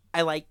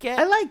 I like it.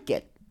 I like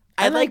it.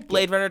 I like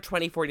Blade Runner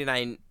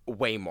 2049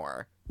 way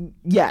more.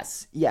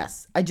 Yes.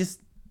 I just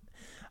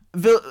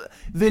the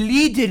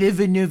lead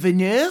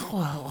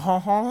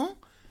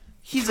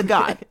he's a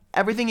god.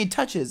 Everything he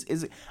touches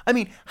is. I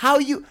mean, how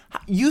you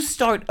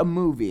start a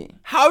movie?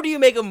 How do you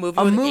make a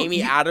movie with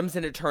Amy Adams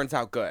and it turns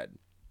out good?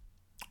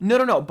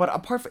 No. But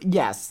apart from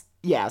yes.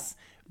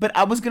 But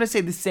I was gonna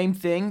say the same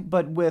thing,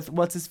 but with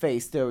what's his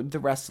face, the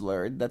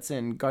wrestler that's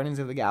in Guardians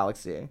of the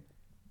Galaxy.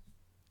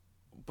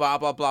 Blah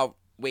blah blah.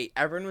 Wait,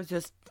 everyone was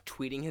just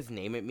tweeting his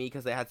name at me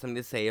because I had something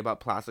to say about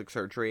plastic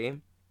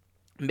surgery.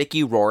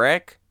 Mickey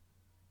Rourke.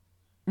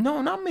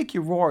 No, not Mickey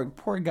Rourke.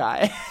 Poor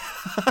guy.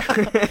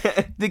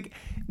 the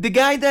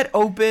guy that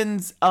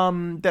opens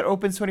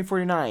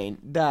 2049.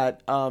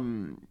 That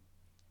Ryan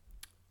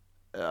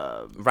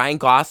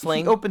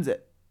Gosling. He opens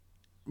it.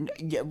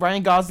 Yeah,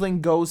 Ryan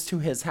Gosling goes to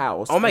his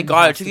house. Oh my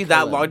god! It took you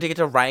that long to get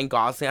to Ryan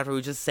Gosling after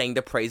we just sang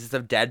the praises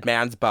of Dead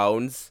Man's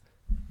Bones.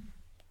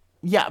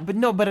 Yeah,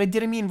 but I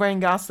didn't mean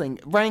Ryan Gosling.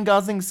 Ryan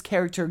Gosling's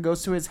character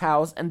goes to his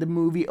house, and the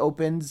movie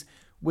opens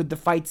with the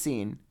fight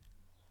scene.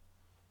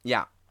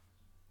 Yeah.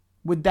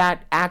 With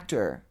that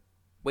actor.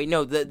 Wait,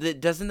 no. The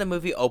doesn't the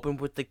movie open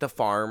with like the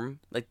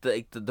farm, like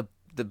the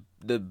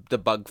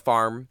bug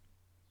farm?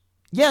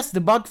 Yes,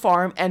 the bug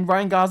farm, and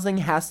Ryan Gosling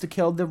has to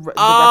kill the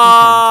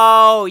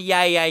Oh,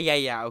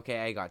 yeah. Okay,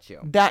 I got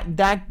you.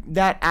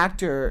 That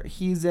actor,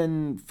 he's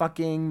in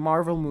fucking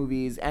Marvel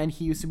movies, and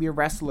he used to be a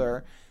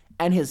wrestler.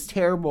 And his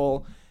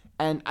terrible,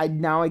 and I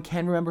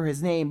can't remember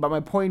his name, but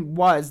my point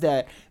was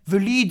that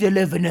he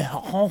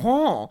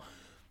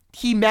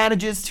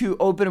manages to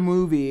open a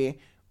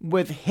movie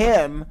with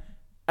him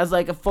as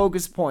like a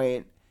focus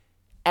point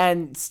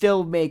and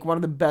still make one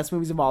of the best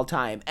movies of all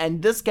time.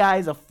 And this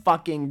guy's a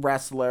fucking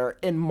wrestler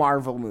in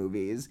Marvel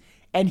movies,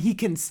 and he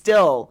can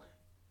still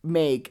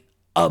make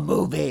a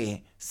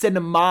movie.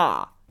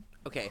 Cinema.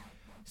 Okay,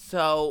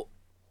 so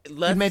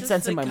let's made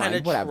sense in my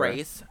mind. Whatever.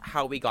 Trace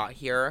how we got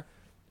here.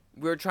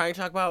 We were trying to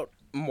talk about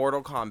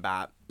Mortal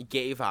Kombat.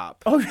 Gave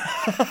up. Oh.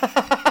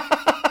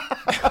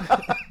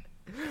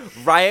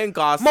 Ryan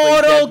Gosling.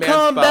 Mortal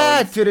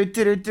Kombat.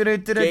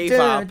 Gave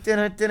up.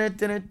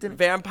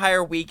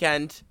 Vampire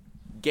Weekend.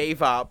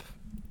 Gave up.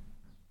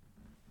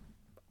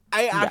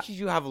 I actually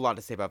do have a lot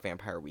to say about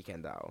Vampire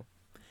Weekend, though.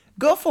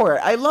 Go for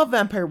it. I love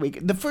Vampire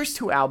Weekend. The first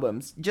two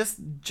albums, just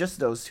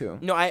those two.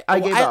 No, I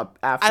gave up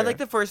after. I like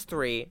the first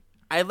three.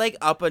 I like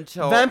up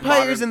until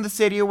Vampires in the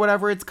City or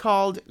whatever it's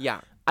called.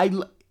 Yeah. I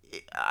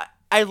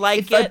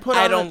like it.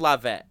 I don't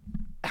love it.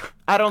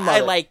 I don't love it.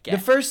 I like it. The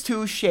first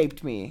two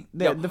shaped me.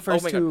 The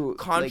first two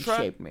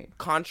shaped me.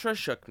 Contra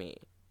shook me.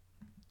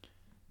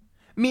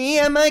 Me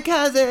and my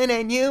cousin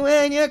and you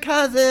and your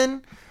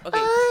cousin. Okay.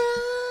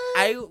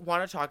 I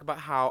want to talk about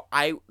how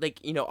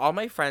all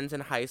my friends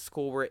in high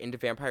school were into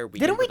Vampire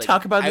Weekend. Didn't we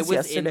talk about this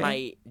yesterday? I was in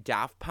my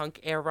Daft Punk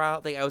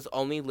era. Like, I was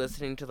only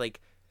listening to,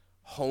 like,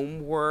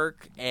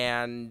 Homework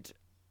and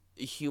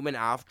Human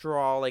After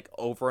All, like,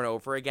 over and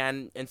over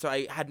again. And so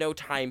I had no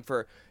time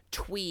for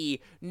twee,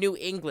 New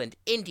England,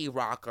 indie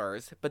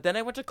rockers. But then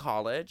I went to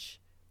college,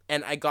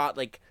 and I got,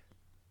 like,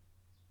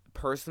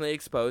 personally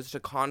exposed to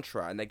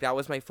Contra. And, like, that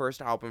was my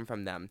first album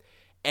from them.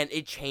 And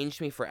it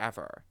changed me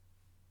forever.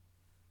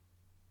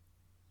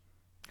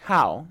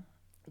 How?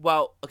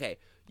 Well, okay.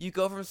 You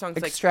go from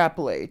songs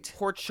Extrapolate.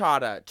 like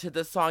Horchata to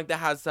the song that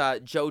has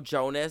Joe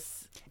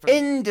Jonas.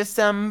 In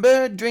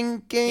December,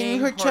 drinking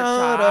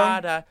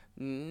horchata.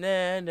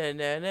 Na na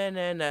na na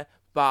na na.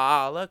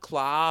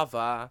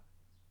 Balaclava.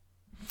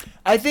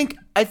 I think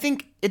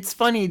it's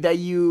funny that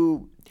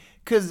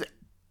because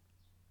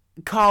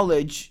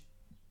college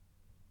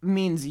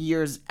means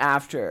years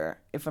after,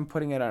 if I'm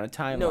putting it on a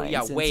timeline. No,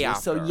 yeah, way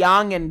after. So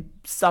young and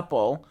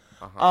supple.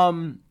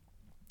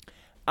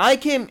 I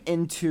came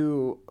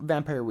into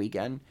Vampire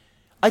Weekend.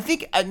 I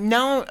think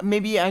now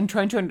maybe I'm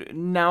trying to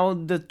now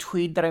the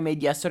tweet that I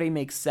made yesterday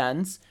makes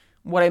sense.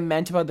 What I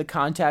meant about the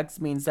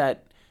context means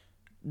that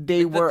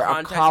they like were the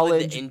a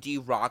college like the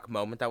indie rock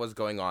moment that was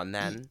going on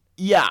then.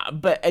 Yeah,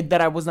 but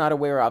that I was not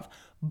aware of.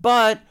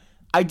 But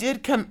I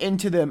did come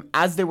into them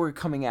as they were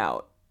coming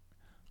out.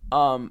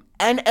 And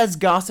as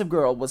Gossip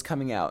Girl was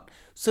coming out.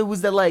 So it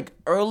was the like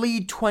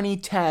early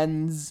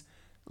 2010s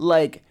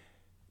like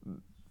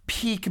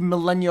peak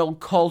millennial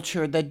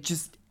culture that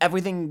just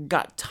everything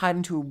got tied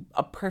into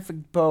a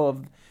perfect bow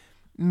of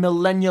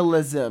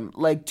millennialism.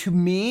 Like to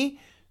me,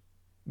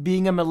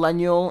 being a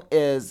millennial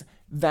is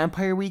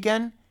Vampire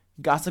Weekend,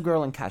 Gossip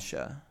Girl, and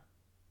Kesha.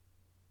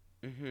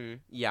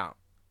 Yeah.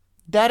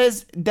 That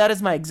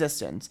is my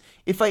existence.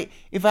 If I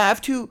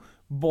have to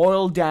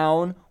boil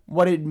down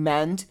what it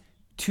meant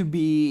to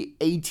be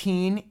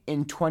 18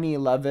 in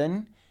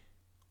 2011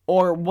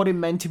 or what it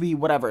meant to be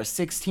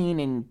 16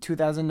 in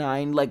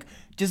 2009, like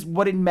just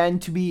what it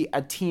meant to be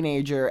a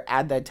teenager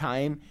at that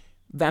time,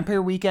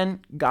 Vampire Weekend,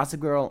 Gossip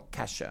Girl,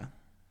 Kesha.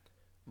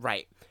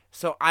 Right.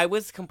 So I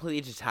was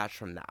completely detached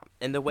from that.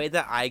 And the way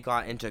that I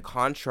got into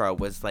Contra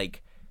was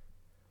like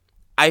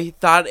I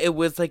thought it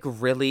was like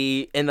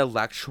really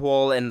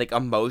intellectual and like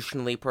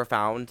emotionally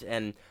profound,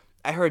 and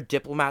I heard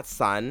Diplomat's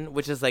Son,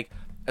 which is like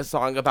a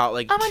song about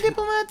like I'm a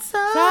diplomat's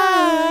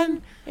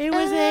son. It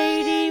was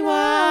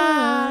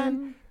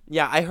 81.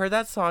 Yeah, I heard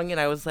that song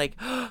and I was like,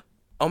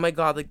 oh my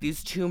god, like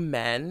these two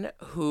men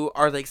who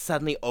are like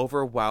suddenly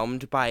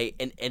overwhelmed by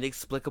an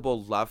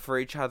inexplicable love for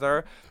each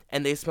other,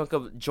 and they smoke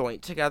a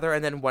joint together,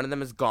 and then one of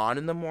them is gone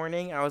in the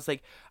morning. I was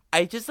like,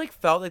 I just like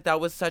felt like that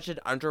was such an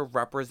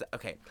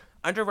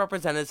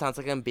underrepresented sounds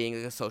like I'm being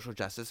like a social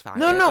justice factor.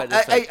 No,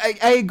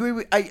 I agree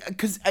with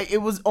because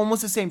it was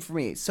almost the same for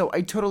me. So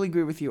I totally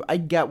agree with you. I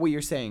get what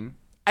you're saying.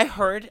 I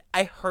heard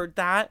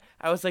that.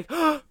 I was like,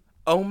 oh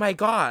my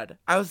god.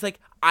 I was like,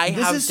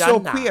 This is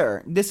so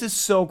queer. This is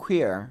so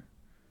queer.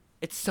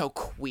 It's so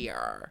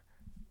queer.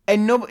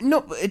 And no,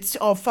 it's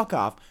fuck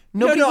off.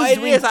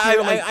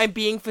 I'm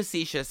being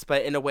facetious,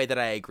 but in a way that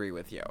I agree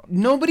with you.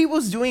 Nobody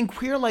was doing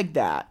queer like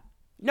that.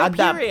 No,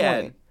 period.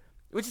 That point.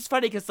 Which is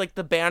funny because like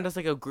the band is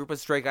like a group of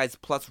straight guys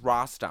plus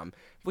Rostam,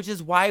 which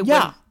is why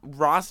when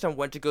Rostam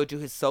went to go do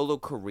his solo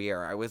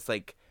career, I was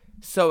like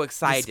so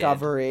excited.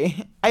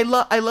 Discovery. I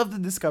love the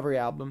Discovery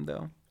album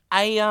though.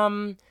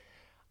 I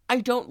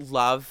don't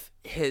love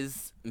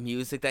his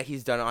music that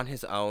he's done on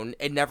his own.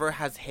 It never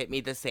has hit me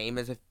the same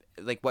as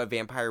like what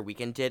Vampire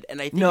Weekend did, and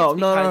I think no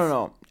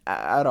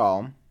at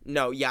all.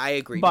 No, yeah, I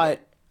agree.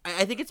 But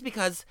I think it's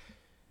because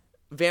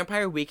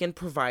Vampire Weekend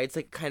provides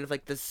like kind of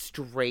like the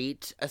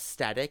straight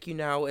aesthetic, you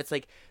know? It's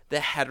like the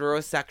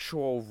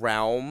heterosexual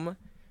realm,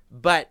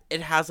 but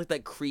it has like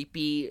that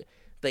creepy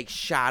like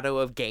shadow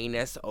of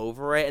gayness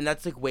over it, and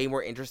that's like way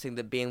more interesting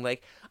than being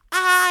like,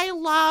 I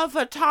love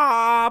a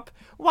top.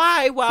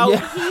 Why won't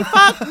he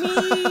fuck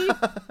me?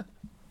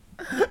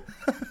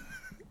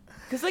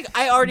 Because like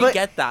I already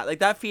get that. Like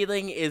that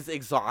feeling is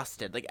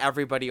exhausted. Like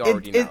everybody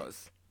already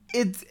knows.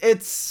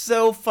 It's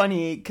so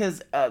funny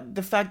because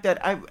the fact that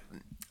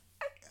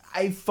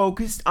I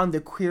focused on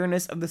the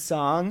queerness of the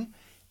song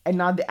and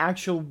not the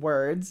actual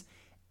words,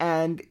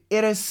 and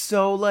it is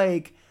so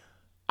like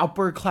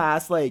upper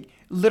class, like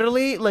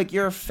literally like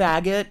you're a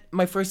faggot.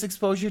 My first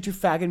exposure to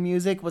faggot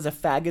music was a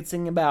faggot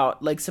singing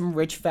about like some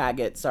rich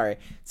faggot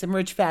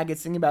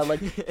singing about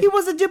like he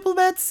was a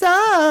diplomat's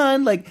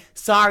son. Like,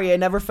 sorry, I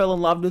never fell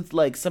in love with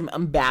like some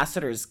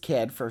ambassador's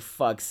kid, for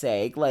fuck's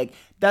sake. Like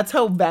that's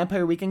how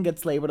Vampire Weekend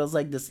gets labeled as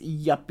like this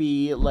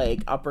yuppie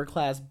like upper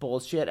class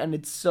bullshit, and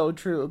it's so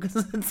true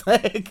because it's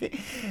like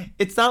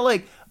it's not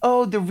like,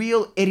 oh, the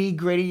real itty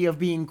gritty of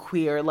being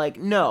queer. Like,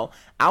 no,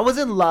 I was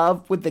in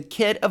love with the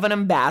kid of an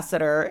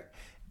ambassador.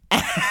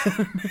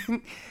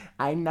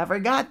 I never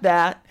got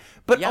that,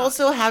 but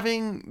also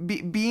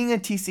being a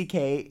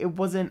TCK, it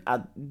wasn't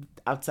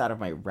outside of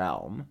my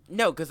realm.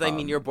 No, because I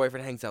mean, your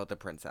boyfriend hangs out with the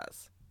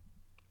princess.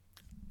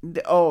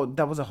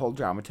 That was a whole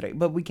drama today,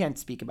 but we can't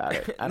speak about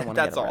it. I don't want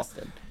to get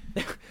arrested.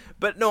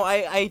 But no,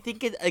 I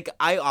think it like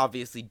I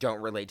obviously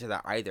don't relate to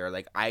that either.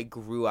 Like I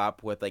grew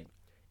up with like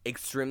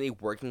extremely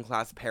working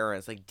class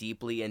parents, like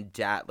deeply in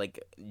debt,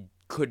 like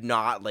could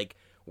not like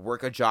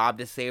work a job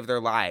to save their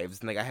lives,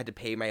 and like I had to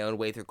pay my own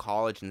way through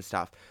college and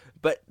stuff.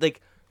 But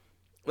like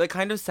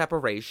kind of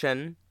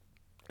separation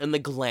and the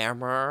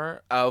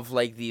glamour of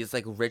like these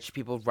like rich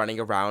people running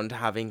around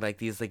having like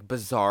these like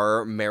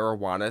bizarre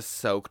marijuana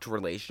soaked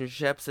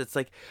relationships, it's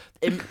like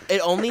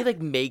it only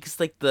like makes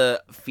like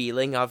the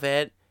feeling of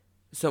it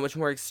so much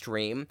more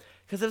extreme.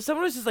 Because if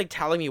someone was just like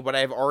telling me what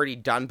I've already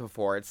done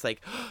before, it's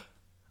like,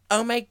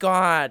 oh my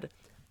god,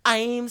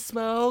 I'm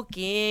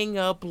smoking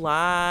a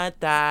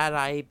blunt that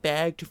I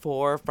begged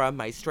for from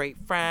my straight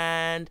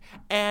friend,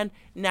 and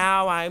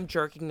now I'm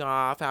jerking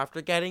off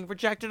after getting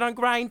rejected on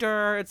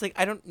Grindr. It's like,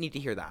 I don't need to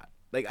hear that.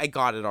 Like, I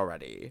got it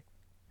already.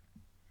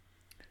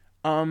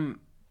 I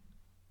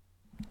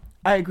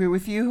agree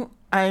with you.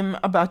 I'm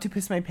about to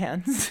piss my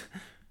pants.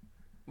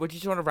 Would you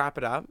just want to wrap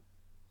it up?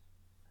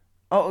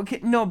 Oh, okay.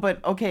 No,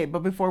 but okay.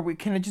 But before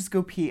can I just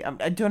go pee?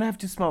 I don't have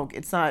to smoke.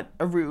 It's not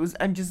a ruse.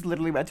 I'm just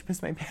literally about to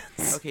piss my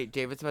pants. Okay,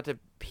 David's about to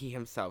pee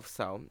himself,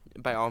 so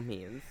by all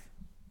means.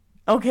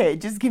 Okay,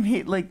 just give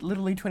me like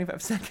literally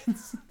 25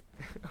 seconds.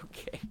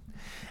 Okay.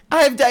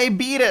 I have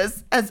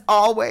diabetes, as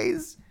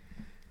always.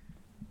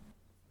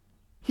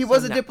 He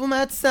was a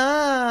diplomat's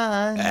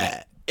son.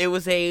 It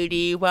was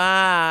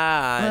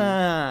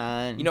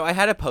 81. You know, I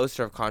had a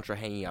poster of Contra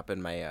hanging up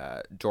in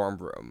my dorm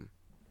room.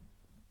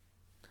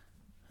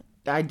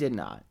 I did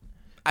not.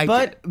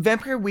 But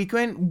Vampire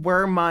Weekend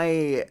were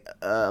my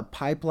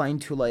pipeline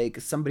to like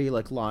somebody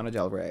like Lana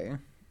Del Rey.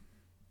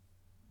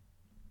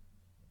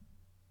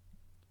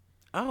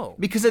 Oh,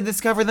 because I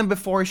discovered them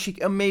before she.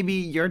 Maybe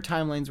your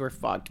timelines were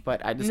fucked,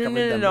 but I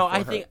discovered them. No.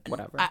 I think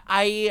whatever.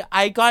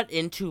 I got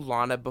into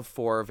Lana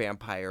before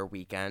Vampire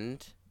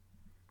Weekend,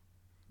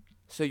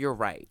 so you're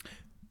right.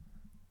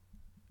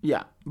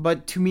 Yeah,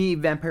 but to me,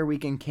 Vampire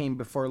Weekend came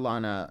before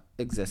Lana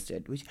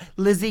existed.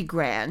 Lizzie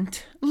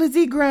Grant.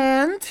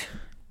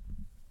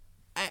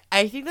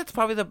 I think that's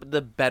probably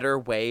the better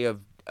way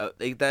of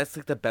like, that's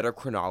like the better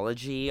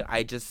chronology.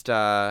 I just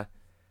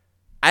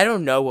I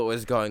don't know what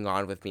was going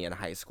on with me in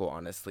high school,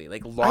 honestly.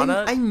 Like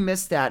Lana, I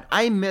miss that.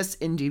 I miss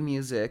indie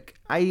music.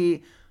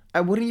 I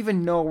wouldn't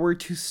even know where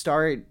to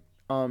start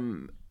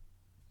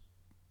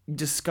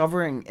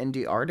discovering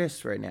indie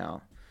artists right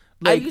now.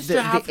 Like I used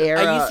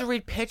to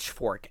read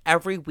Pitchfork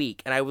every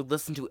week, and I would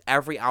listen to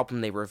every album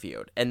they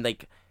reviewed. And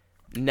like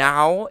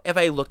now, if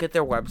I look at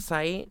their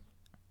website,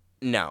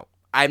 no,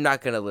 I'm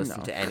not gonna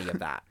listen to any of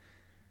that.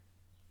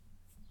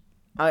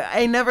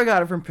 I never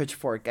got it from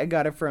Pitchfork. I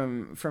got it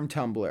from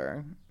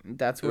Tumblr.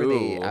 That's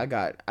where I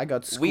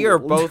got schooled. We are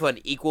both on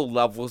equal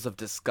levels of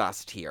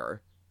disgust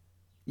here.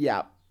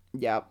 Yep.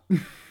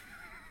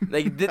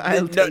 Like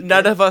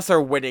none of us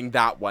are winning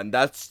that one.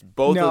 That's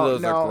both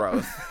of those are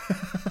gross.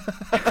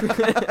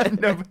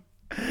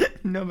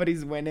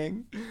 Nobody's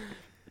winning.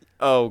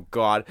 Oh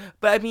God.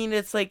 But I mean,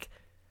 it's like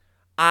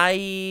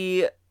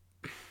I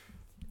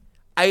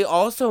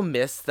also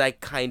miss that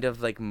kind of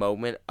like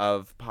moment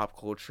of pop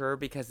culture,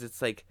 because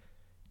it's like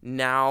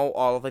now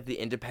all of like the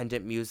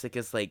independent music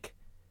is like,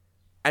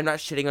 I'm not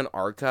shitting on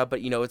Arca,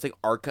 but you know, it's like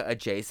Arca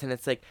adjacent.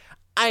 It's like,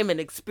 I'm an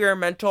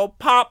experimental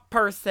pop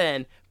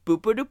person.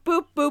 Boop boop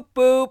boop boop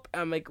boop.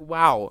 I'm like,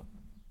 wow,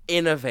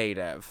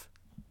 innovative.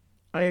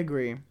 I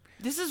agree.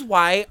 This is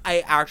why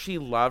I actually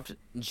loved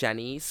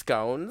Jenny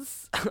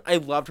Scones. I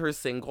loved her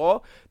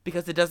single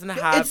because it doesn't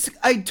have.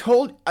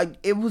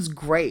 It was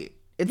great.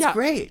 It's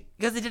great.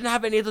 Because it didn't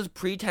have any of those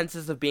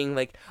pretenses of being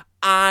like,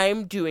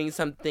 I'm doing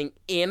something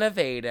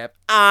innovative.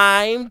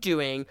 I'm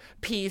doing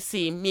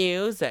PC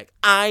music.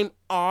 I'm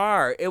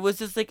art. It was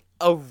just like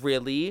a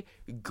really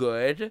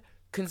good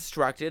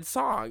constructed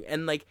song.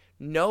 And like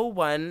no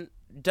one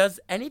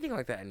does anything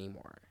like that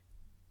anymore.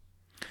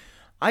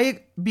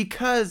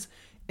 Because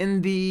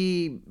in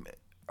the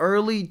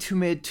early to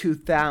mid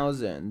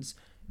 2000s,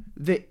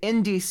 the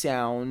indie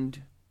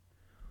sound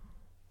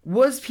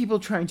was people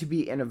trying to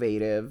be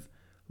innovative,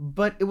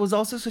 but it was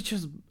also such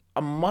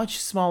a much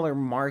smaller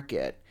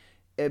market.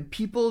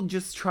 People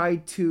just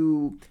tried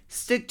to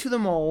stick to the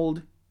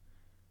mold,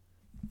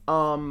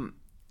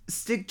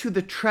 stick to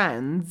the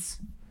trends,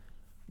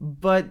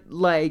 but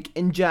like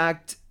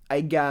inject, I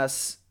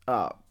guess,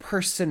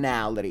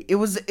 personality. It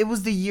was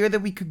the year that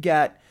we could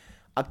get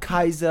a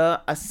Kaiser,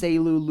 a Say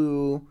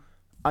Lulu,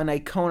 an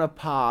Icona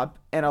Pop,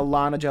 and a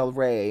Lana Del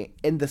Rey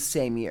in the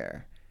same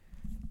year.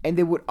 And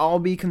they would all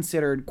be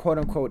considered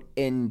quote-unquote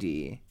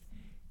indie.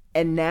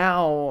 And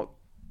now,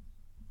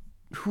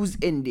 who's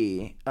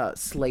indie?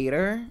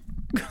 Slater?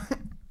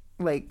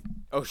 Like...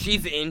 Oh,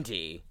 she's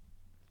indie.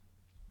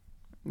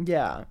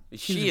 Yeah.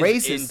 She's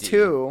racist, indie.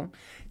 Too.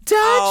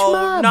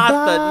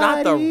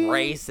 Not the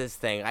racist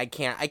thing. I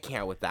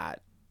can't with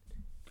that.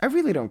 I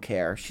really don't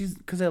care.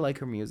 Because I like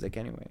her music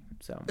anyway.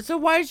 So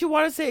why did you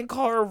want to say and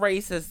call her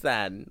racist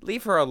then?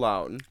 Leave her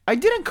alone. I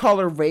didn't call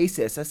her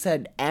racist. I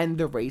said, and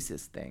the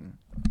racist thing.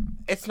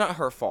 It's not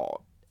her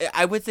fault.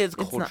 I would say it's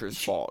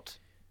culture's fault.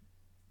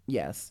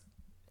 Yes.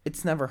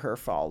 It's never her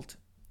fault.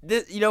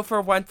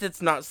 For once,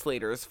 it's not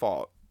Slater's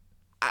fault.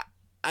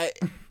 I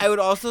would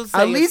also say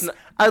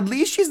at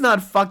least she's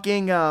not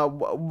fucking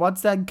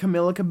what's that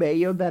Camila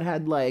Cabello that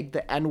had like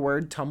the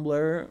N-word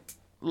Tumblr,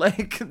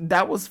 like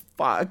that was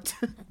fucked.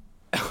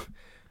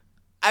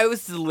 I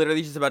was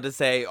literally just about to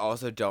say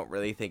also don't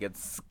really think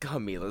it's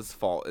Camila's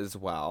fault as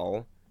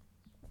well.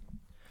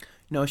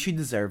 No, she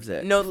deserves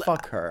it. No,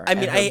 fuck her. I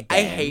mean,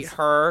 I hate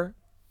her.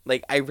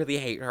 Like I really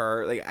hate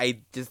her. Like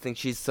I just think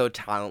she's so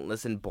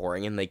talentless and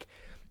boring, and like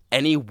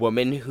any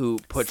woman who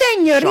puts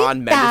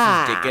Shawn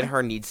Mendes' dick in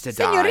her needs to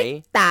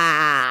die.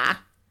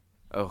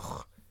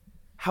 Ugh.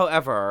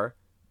 However,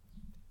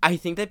 I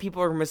think that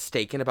people are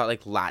mistaken about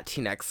like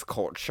Latinx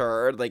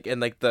culture. Like in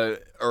like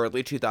the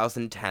early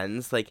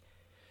 2010s, like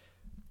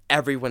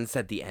everyone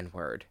said the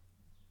N-word.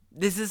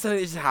 This is something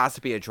that just has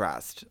to be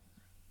addressed.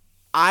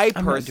 I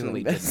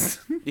personally didn't,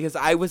 because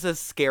I was a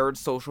scared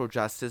social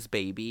justice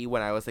baby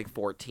when I was like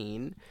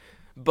 14.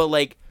 But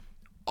like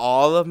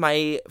all of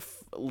my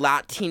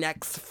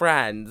Latinx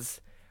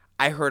friends,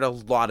 I heard a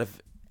lot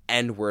of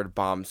N-word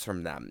bombs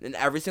from them. And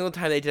every single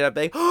time they did, I'd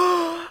be like,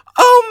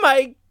 oh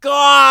my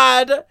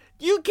God,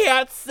 you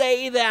can't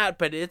say that.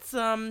 But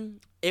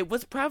it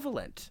was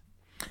prevalent.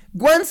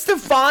 Gwen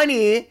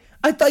Stefani,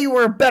 I thought you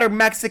were a better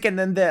Mexican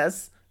than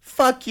this.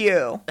 Fuck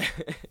you.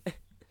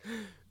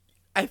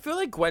 I feel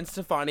like Gwen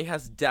Stefani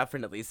has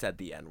definitely said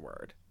the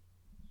N-word.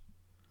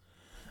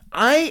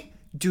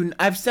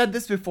 I've said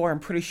this before, I'm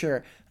pretty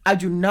sure. I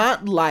do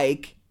not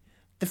like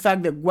the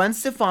fact that Gwen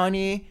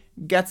Stefani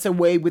gets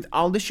away with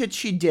all the shit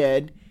she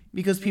did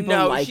because people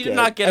like it. No, she did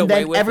not get away with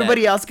it. And then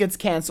everybody else gets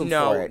canceled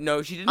for it.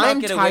 No, she did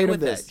not get away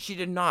with it. She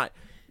did not.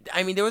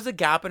 I mean, there was a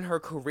gap in her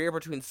career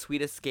between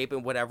Sweet Escape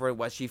and whatever it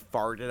was she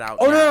farted out.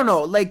 Oh,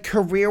 no. Like,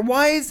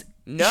 career-wise,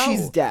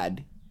 she's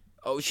dead.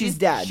 Oh, she's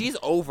dead. She's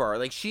over.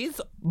 Like, she's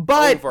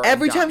But over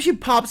every time she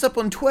pops up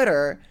on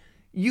Twitter,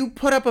 you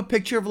put up a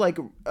picture of, like,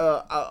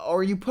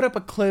 or you put up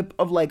a clip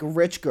of, like,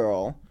 Rich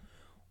Girl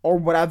or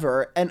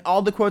whatever, and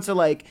all the quotes are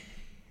like,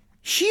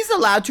 she's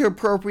allowed to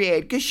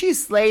appropriate because she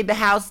slayed the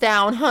house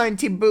down,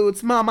 hunty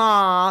boots,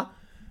 mama.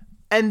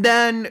 And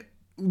then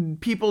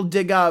people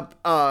dig up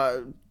a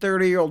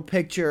 30-year-old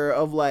picture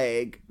of,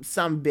 like,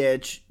 some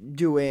bitch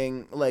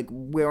doing, like,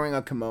 wearing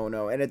a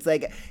kimono, and it's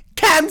like,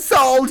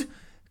 cancelled!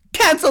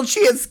 Cancelled!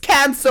 She is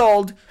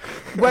cancelled!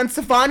 Gwen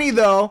Stefani,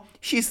 though,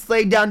 she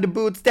slayed down the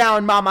boots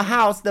down, mama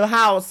house, the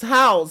house,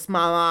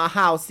 mama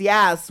house,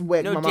 yes,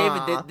 with no,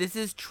 mama. David, this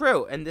is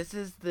true, and this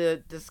is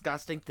the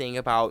disgusting thing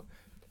about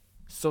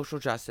social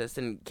justice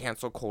and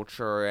cancel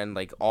culture and,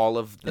 like, all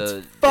of the...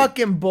 It's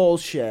fucking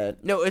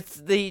bullshit. No, it's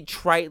they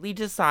tritely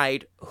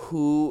decide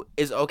who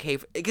is okay,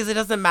 because it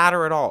doesn't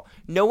matter at all.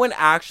 No one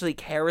actually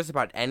cares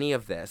about any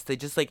of this. They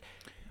just, like...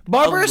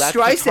 Barbara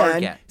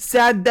Streisand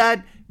said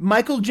that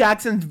Michael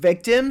Jackson's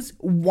victims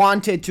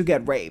wanted to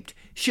get raped.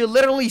 She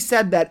literally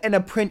said that in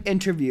a print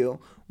interview.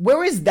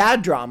 Where is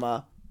that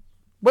drama?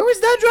 Where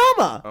is that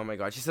drama? Oh my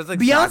God, she says like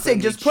Beyonce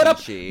just put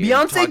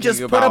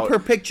up her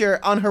picture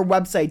on her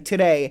website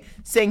today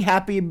saying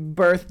happy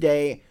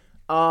birthday,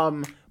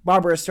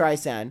 Barbara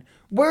Streisand.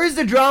 Where is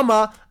the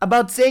drama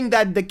about saying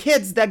that the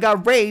kids that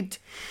got raped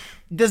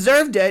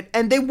deserved it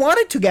and they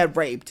wanted to get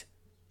raped?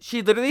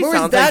 She literally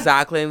sounds like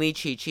Jacqueline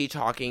Chi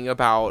talking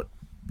about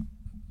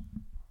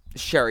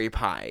Sherry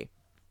Pie.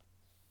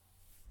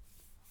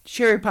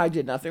 Sherry Pie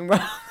did nothing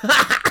wrong.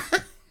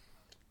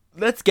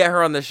 Let's get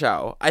her on the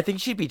show. I think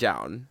she'd be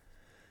down.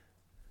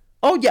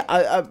 Oh,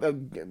 yeah.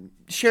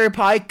 Sherry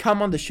Pie,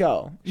 come on the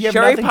show.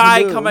 Sherry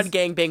Pie, come on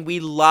Gangbang. We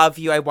love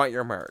you. I want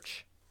your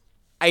merch.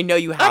 I know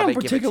you have it. I don't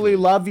particularly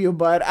love you,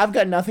 but I've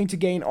got nothing to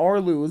gain or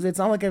lose. It's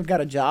not like I've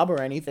got a job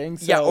or anything.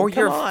 So yeah, or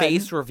your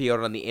face revealed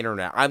on the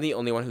internet. I'm the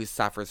only one who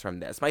suffers from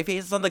this. My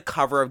face is on the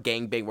cover of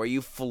Gangbang where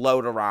you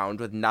float around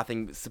with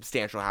nothing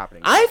substantial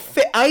happening.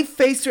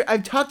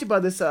 I've talked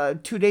about this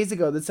 2 days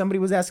ago that somebody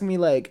was asking me,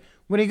 like,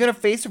 when are you going to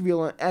face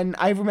reveal? And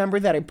I remember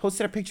that I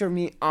posted a picture of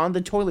me on the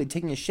toilet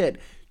taking a shit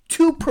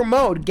to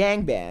promote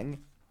Gangbang.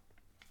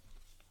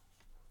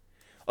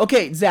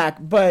 Okay, Zach,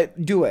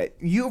 but do it.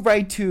 You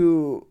write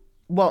to...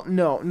 Well,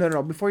 no.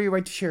 Before you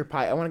write to Sherry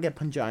Pie, I want to get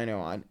Pangino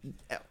on,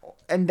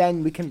 and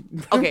then we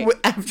can. Okay.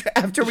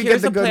 after we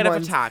get the good ones. Here's a plan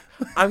of attack.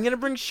 I'm gonna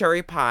bring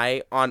Sherry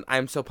Pie on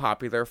I'm So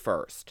Popular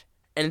first,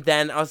 and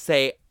then I'll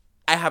say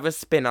I have a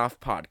spin-off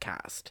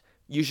podcast.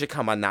 You should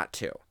come on that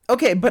too.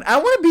 Okay, but I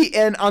want to be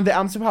in on the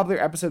I'm So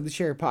Popular episode with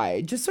Sherry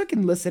Pie, just so I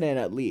can listen in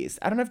at least.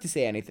 I don't have to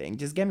say anything.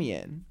 Just get me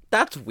in.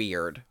 That's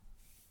weird.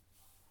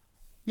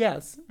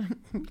 Yes.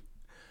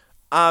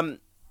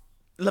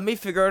 Let me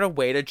figure out a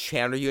way to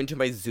channel you into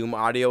my Zoom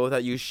audio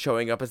without you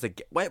showing up as a...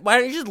 Why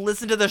don't you just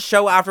listen to the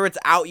show after it's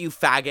out, you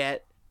faggot?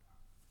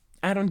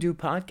 I don't do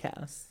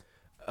podcasts.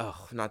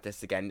 Oh, not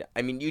this again.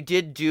 I mean, you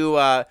did do...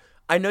 I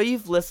know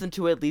you've listened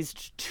to at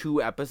least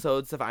 2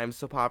 episodes of I'm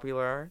So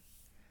Popular.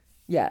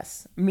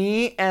 Yes.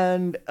 Me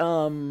and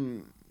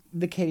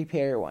the Katy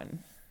Perry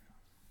one.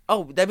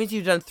 Oh, that means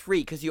you've done 3,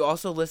 because you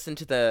also listened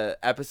to the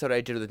episode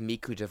I did with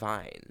Miku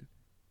Divine.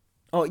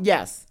 Oh,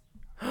 yes.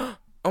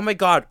 Oh my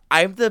God,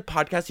 I'm the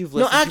podcast you've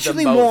listened to the most.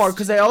 No, actually more,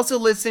 because I also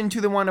listened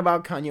to the one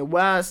about Kanye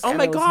West. Oh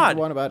my God. The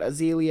one about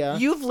Azealia.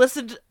 You have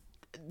listened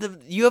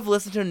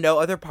to no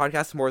other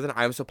podcast more than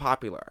I'm So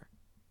Popular.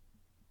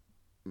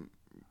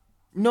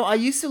 No, I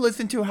used to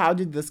listen to How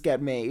Did This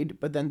Get Made,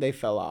 but then they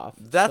fell off.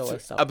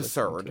 That's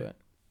absurd.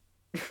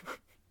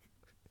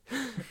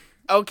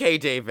 Okay,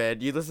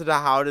 David, you listen to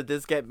How Did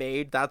This Get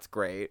Made? That's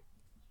great.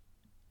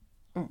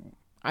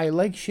 I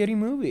like shitty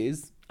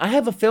movies. I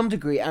have a film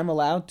degree. I'm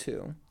allowed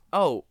to.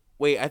 Oh,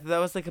 wait, I thought that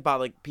was, like, about,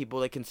 like, people,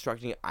 like,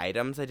 constructing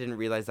items. I didn't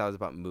realize that was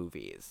about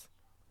movies.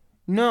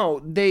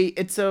 No,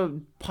 it's a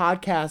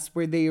podcast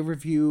where they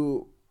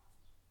review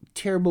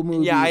terrible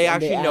movies. Yeah, I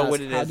actually know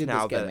what it is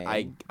now that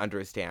I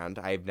understand.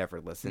 I've never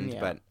listened,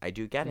 but I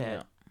do get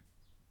it.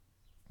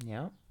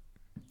 Yeah.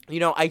 You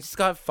know, I just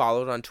got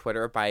followed on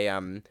Twitter by,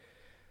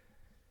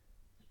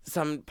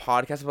 some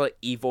podcast about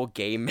evil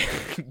gay men.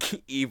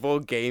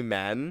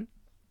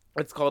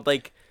 It's called,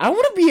 like... I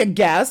want to be a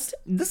guest.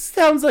 This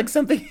sounds like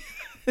something...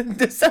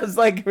 This sounds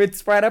like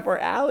it's right up our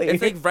alley.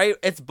 It's like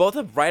it's both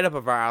right up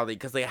of our alley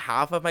because like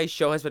half of my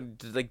show has been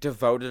like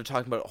devoted to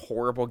talking about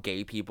horrible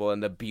gay people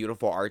and the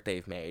beautiful art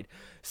they've made.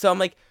 So I'm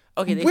like,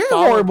 okay, we're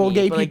horrible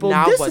gay people.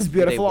 Now this is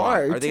beautiful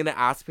art. Are they gonna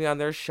ask me on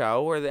their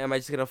show, or am I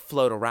just gonna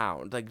float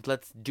around? Like,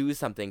 let's do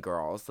something,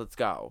 girls. Let's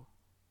go.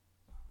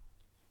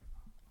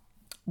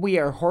 We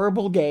are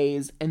horrible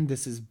gays, and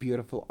this is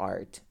beautiful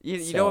art.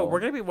 You know what? We're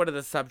going to be one of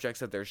the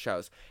subjects of their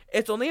shows.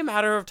 It's only a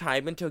matter of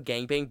time until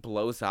Gangbang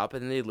blows up,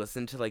 and then they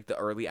listen to, like, the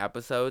early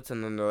episodes,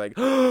 and then they're like,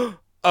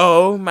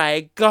 oh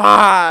my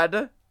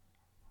god!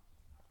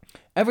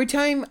 Every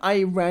time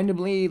I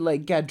randomly,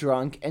 like, get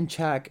drunk and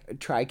check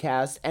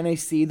TriCast, and I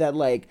see that,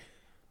 like,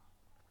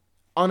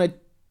 on a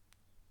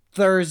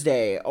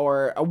Thursday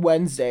or a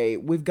Wednesday,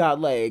 we've got,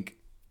 like,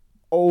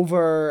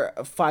 over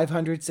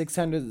 500,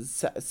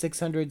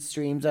 600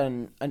 streams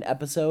on an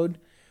episode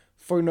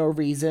for no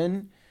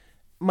reason.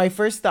 My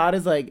first thought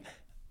is like,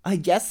 I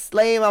guess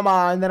Slay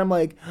Mama. And then I'm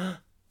like,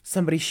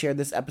 somebody shared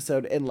this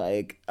episode in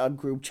like a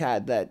group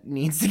chat that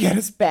needs to get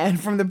us banned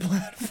from the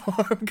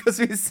platform because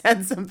we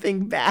said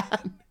something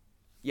bad.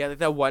 Yeah, like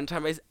that one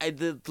time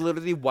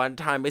literally one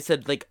time I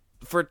said like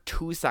for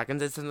 2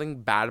 seconds I said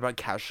something bad about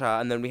Kesha,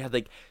 and then we had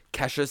like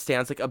Kesha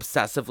stands like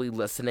obsessively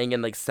listening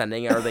and like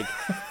sending our like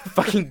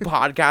fucking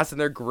podcasts and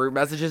their group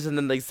messages, and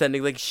then like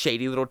sending like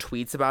shady little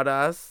tweets about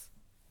us.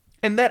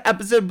 And that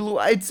episode blew.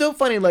 It's so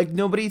funny. Like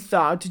nobody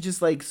thought to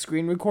just like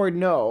screen record.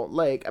 No,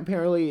 like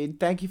apparently,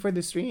 thank you for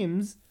the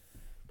streams.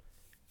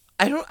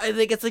 I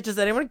think it's like, does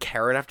anyone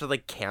care enough to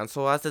like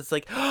cancel us? It's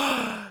like,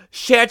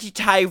 Shanty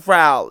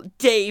Tyrell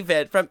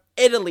David from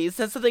Italy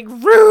said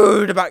something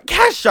rude about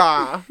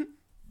Kesha.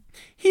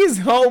 He's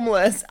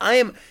homeless.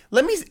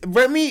 Let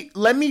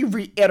me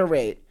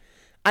reiterate.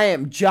 I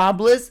am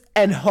jobless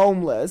and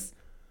homeless.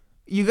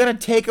 You gonna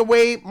take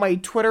away my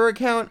Twitter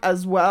account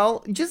as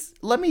well?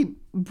 Just let me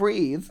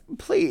breathe,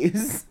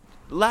 please.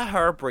 Let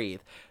her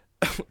breathe.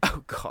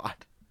 Oh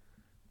God.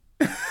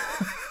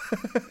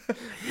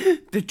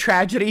 The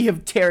tragedy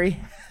of Terry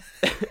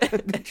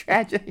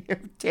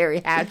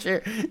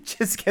Hatcher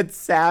just gets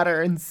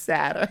sadder and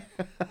sadder.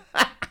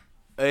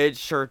 It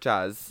sure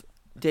does.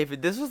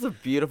 David, this was a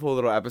beautiful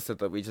little episode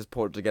that we just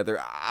pulled together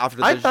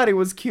after. I thought it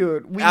was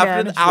cute.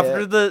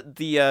 After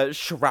the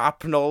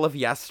shrapnel of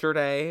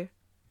yesterday.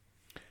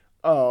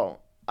 Oh,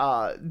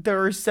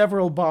 there are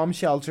several bomb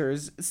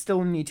shelters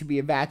still need to be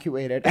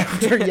evacuated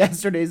after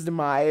yesterday's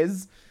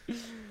demise.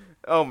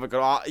 Oh my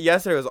god,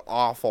 yesterday was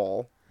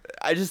awful.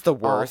 Just the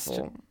worst.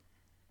 Awful.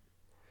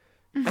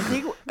 I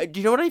think. Do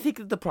you know what I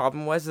think the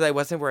problem was? Is I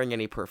wasn't wearing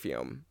any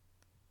perfume.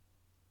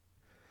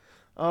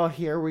 Oh,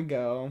 here we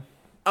go.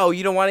 Oh,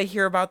 you don't want to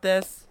hear about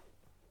this?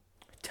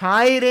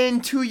 Tie it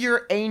into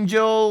your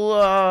Angel,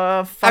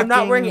 I'm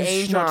not wearing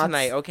Angel schnapps.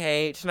 tonight,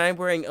 okay? Tonight I'm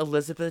wearing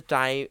Elizabeth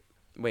Di...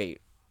 Wait.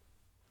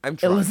 I'm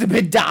drunk.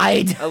 Elizabeth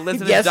died.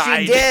 Elizabeth yes,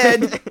 died. she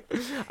did.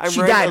 I'm she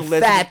wearing died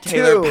Elizabeth fat,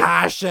 Taylor too.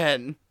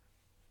 Passion.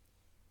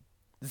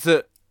 It's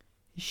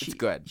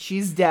good.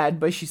 She's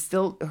dead, but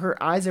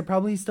her eyes are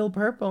probably still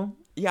purple.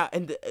 Yeah,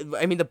 and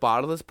I mean the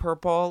bottle is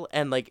purple,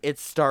 and like it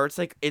starts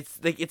like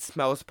it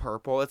smells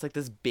purple. It's like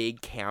this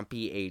big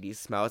campy 80s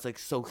smell. It's like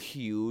so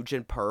huge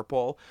and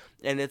purple,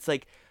 and it's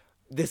like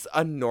this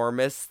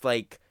enormous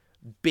like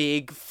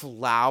big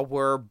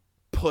flower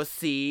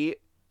pussy,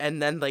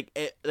 and then like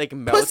it like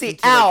melts pussy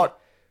into, out. Like,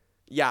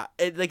 yeah,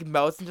 it like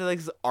melts into like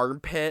this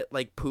armpit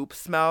like poop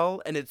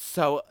smell, and it's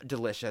so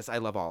delicious. I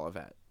love all of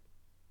it.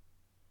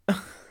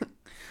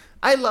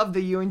 I love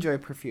that you enjoy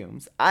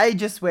perfumes. I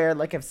just wear,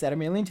 like I've said a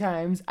million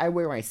times, I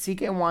wear my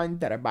CK1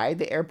 that I buy at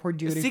the airport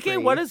duty free.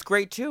 CK1 is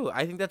great too.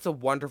 I think that's a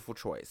wonderful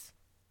choice.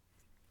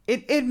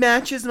 It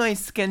matches my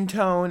skin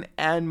tone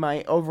and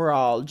my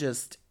overall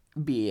just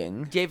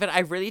being. David,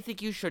 I really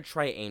think you should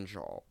try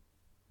Angel.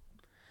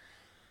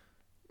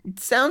 It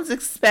sounds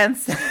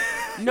expensive.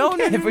 No,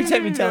 Every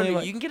time you tell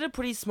me you can get a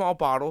pretty small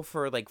bottle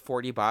for like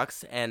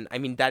 $40, and I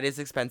mean that is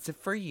expensive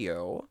for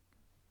you.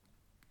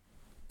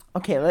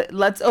 Okay,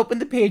 let's open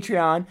the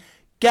Patreon.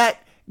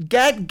 Get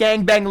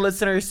gangbang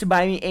listeners to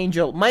buy me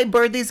Angel. My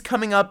birthday's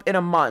coming up in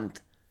a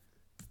month.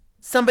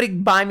 Somebody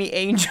buy me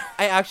Angel.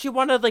 I actually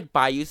want to like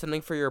buy you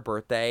something for your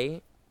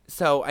birthday,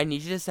 so I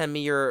need you to send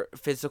me your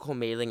physical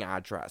mailing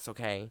address,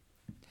 okay?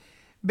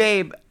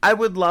 Babe, I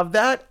would love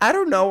that. I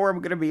don't know where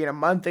I'm gonna be in a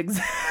month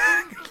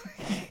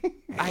exactly.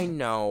 I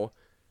know.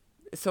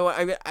 So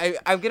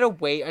I'm gonna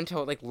wait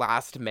until like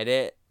last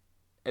minute,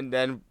 and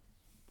then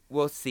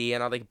we'll see,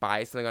 and I'll like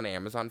buy something on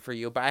Amazon for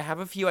you. But I have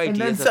a few ideas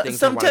and then of things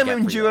sometime I want to in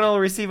get for June you. I'll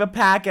receive a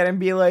packet and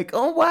be like,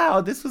 "Oh wow,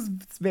 this was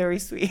very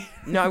sweet."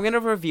 No, I'm gonna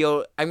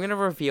reveal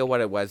what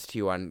it was to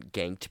you on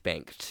Ganked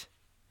Banked.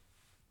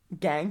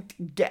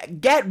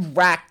 Get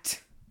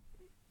wrecked.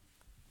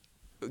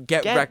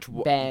 Get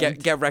wrecked.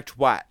 banged. Get wrecked.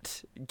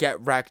 What?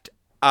 Get wrecked.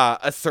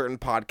 A certain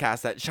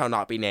podcast that shall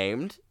not be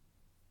named.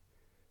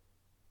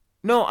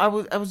 No, I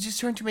was just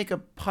trying to make a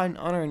pun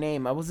on her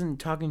name. I wasn't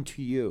talking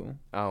to you.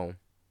 Oh.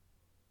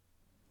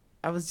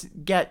 I was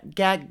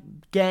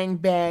gang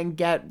bang,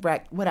 get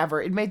wrecked,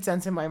 whatever. It made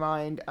sense in my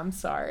mind. I'm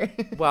sorry.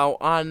 Well,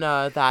 on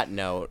that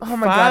note, Oh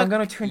my god, I'm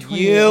gonna turn 28.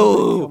 you, I'm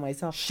gonna kill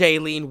myself.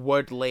 Shailene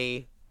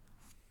Woodley.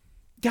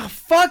 Yeah,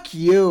 fuck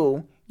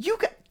you.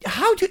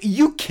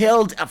 You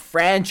killed a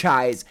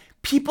franchise.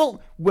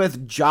 People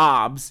with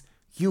jobs.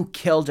 You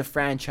killed a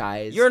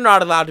franchise. You're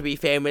not allowed to be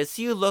famous.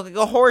 You look like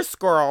a horse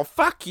girl.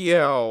 Fuck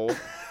you.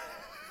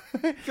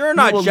 You're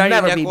not you will Jenny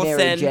never Nicholson.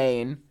 be Mary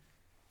Jane.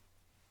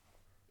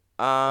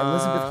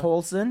 Elizabeth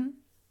Olsen.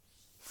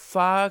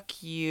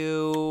 Fuck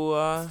you.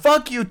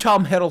 Fuck you,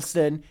 Tom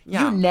Hiddleston.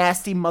 Yeah. You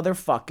nasty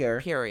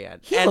motherfucker. Period.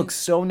 He looks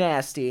so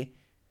nasty.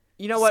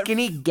 You know what?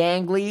 Skinny,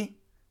 gangly.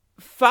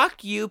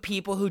 Fuck you,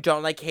 people who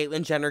don't like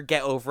Caitlyn Jenner.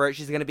 Get over it.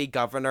 She's gonna be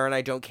governor, and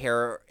I don't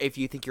care if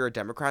you think you're a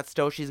Democrat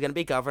still. She's gonna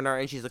be governor,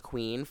 and she's a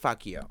queen.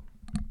 Fuck you.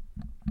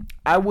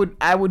 I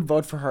would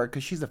vote for her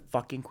because she's a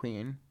fucking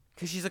queen.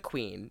 Because she's a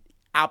queen.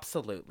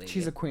 Absolutely.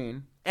 She's a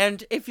queen.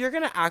 And if you're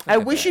gonna act like I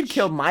wish you'd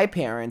killed my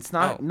parents,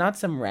 not Oh.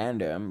 some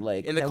random,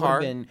 like, In the that car?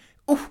 would've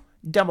been,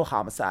 double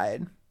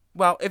homicide.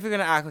 Well, if you're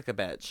gonna act like a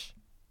bitch.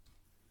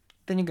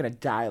 Then you're gonna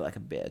die like a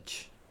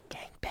bitch.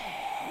 Gang bang.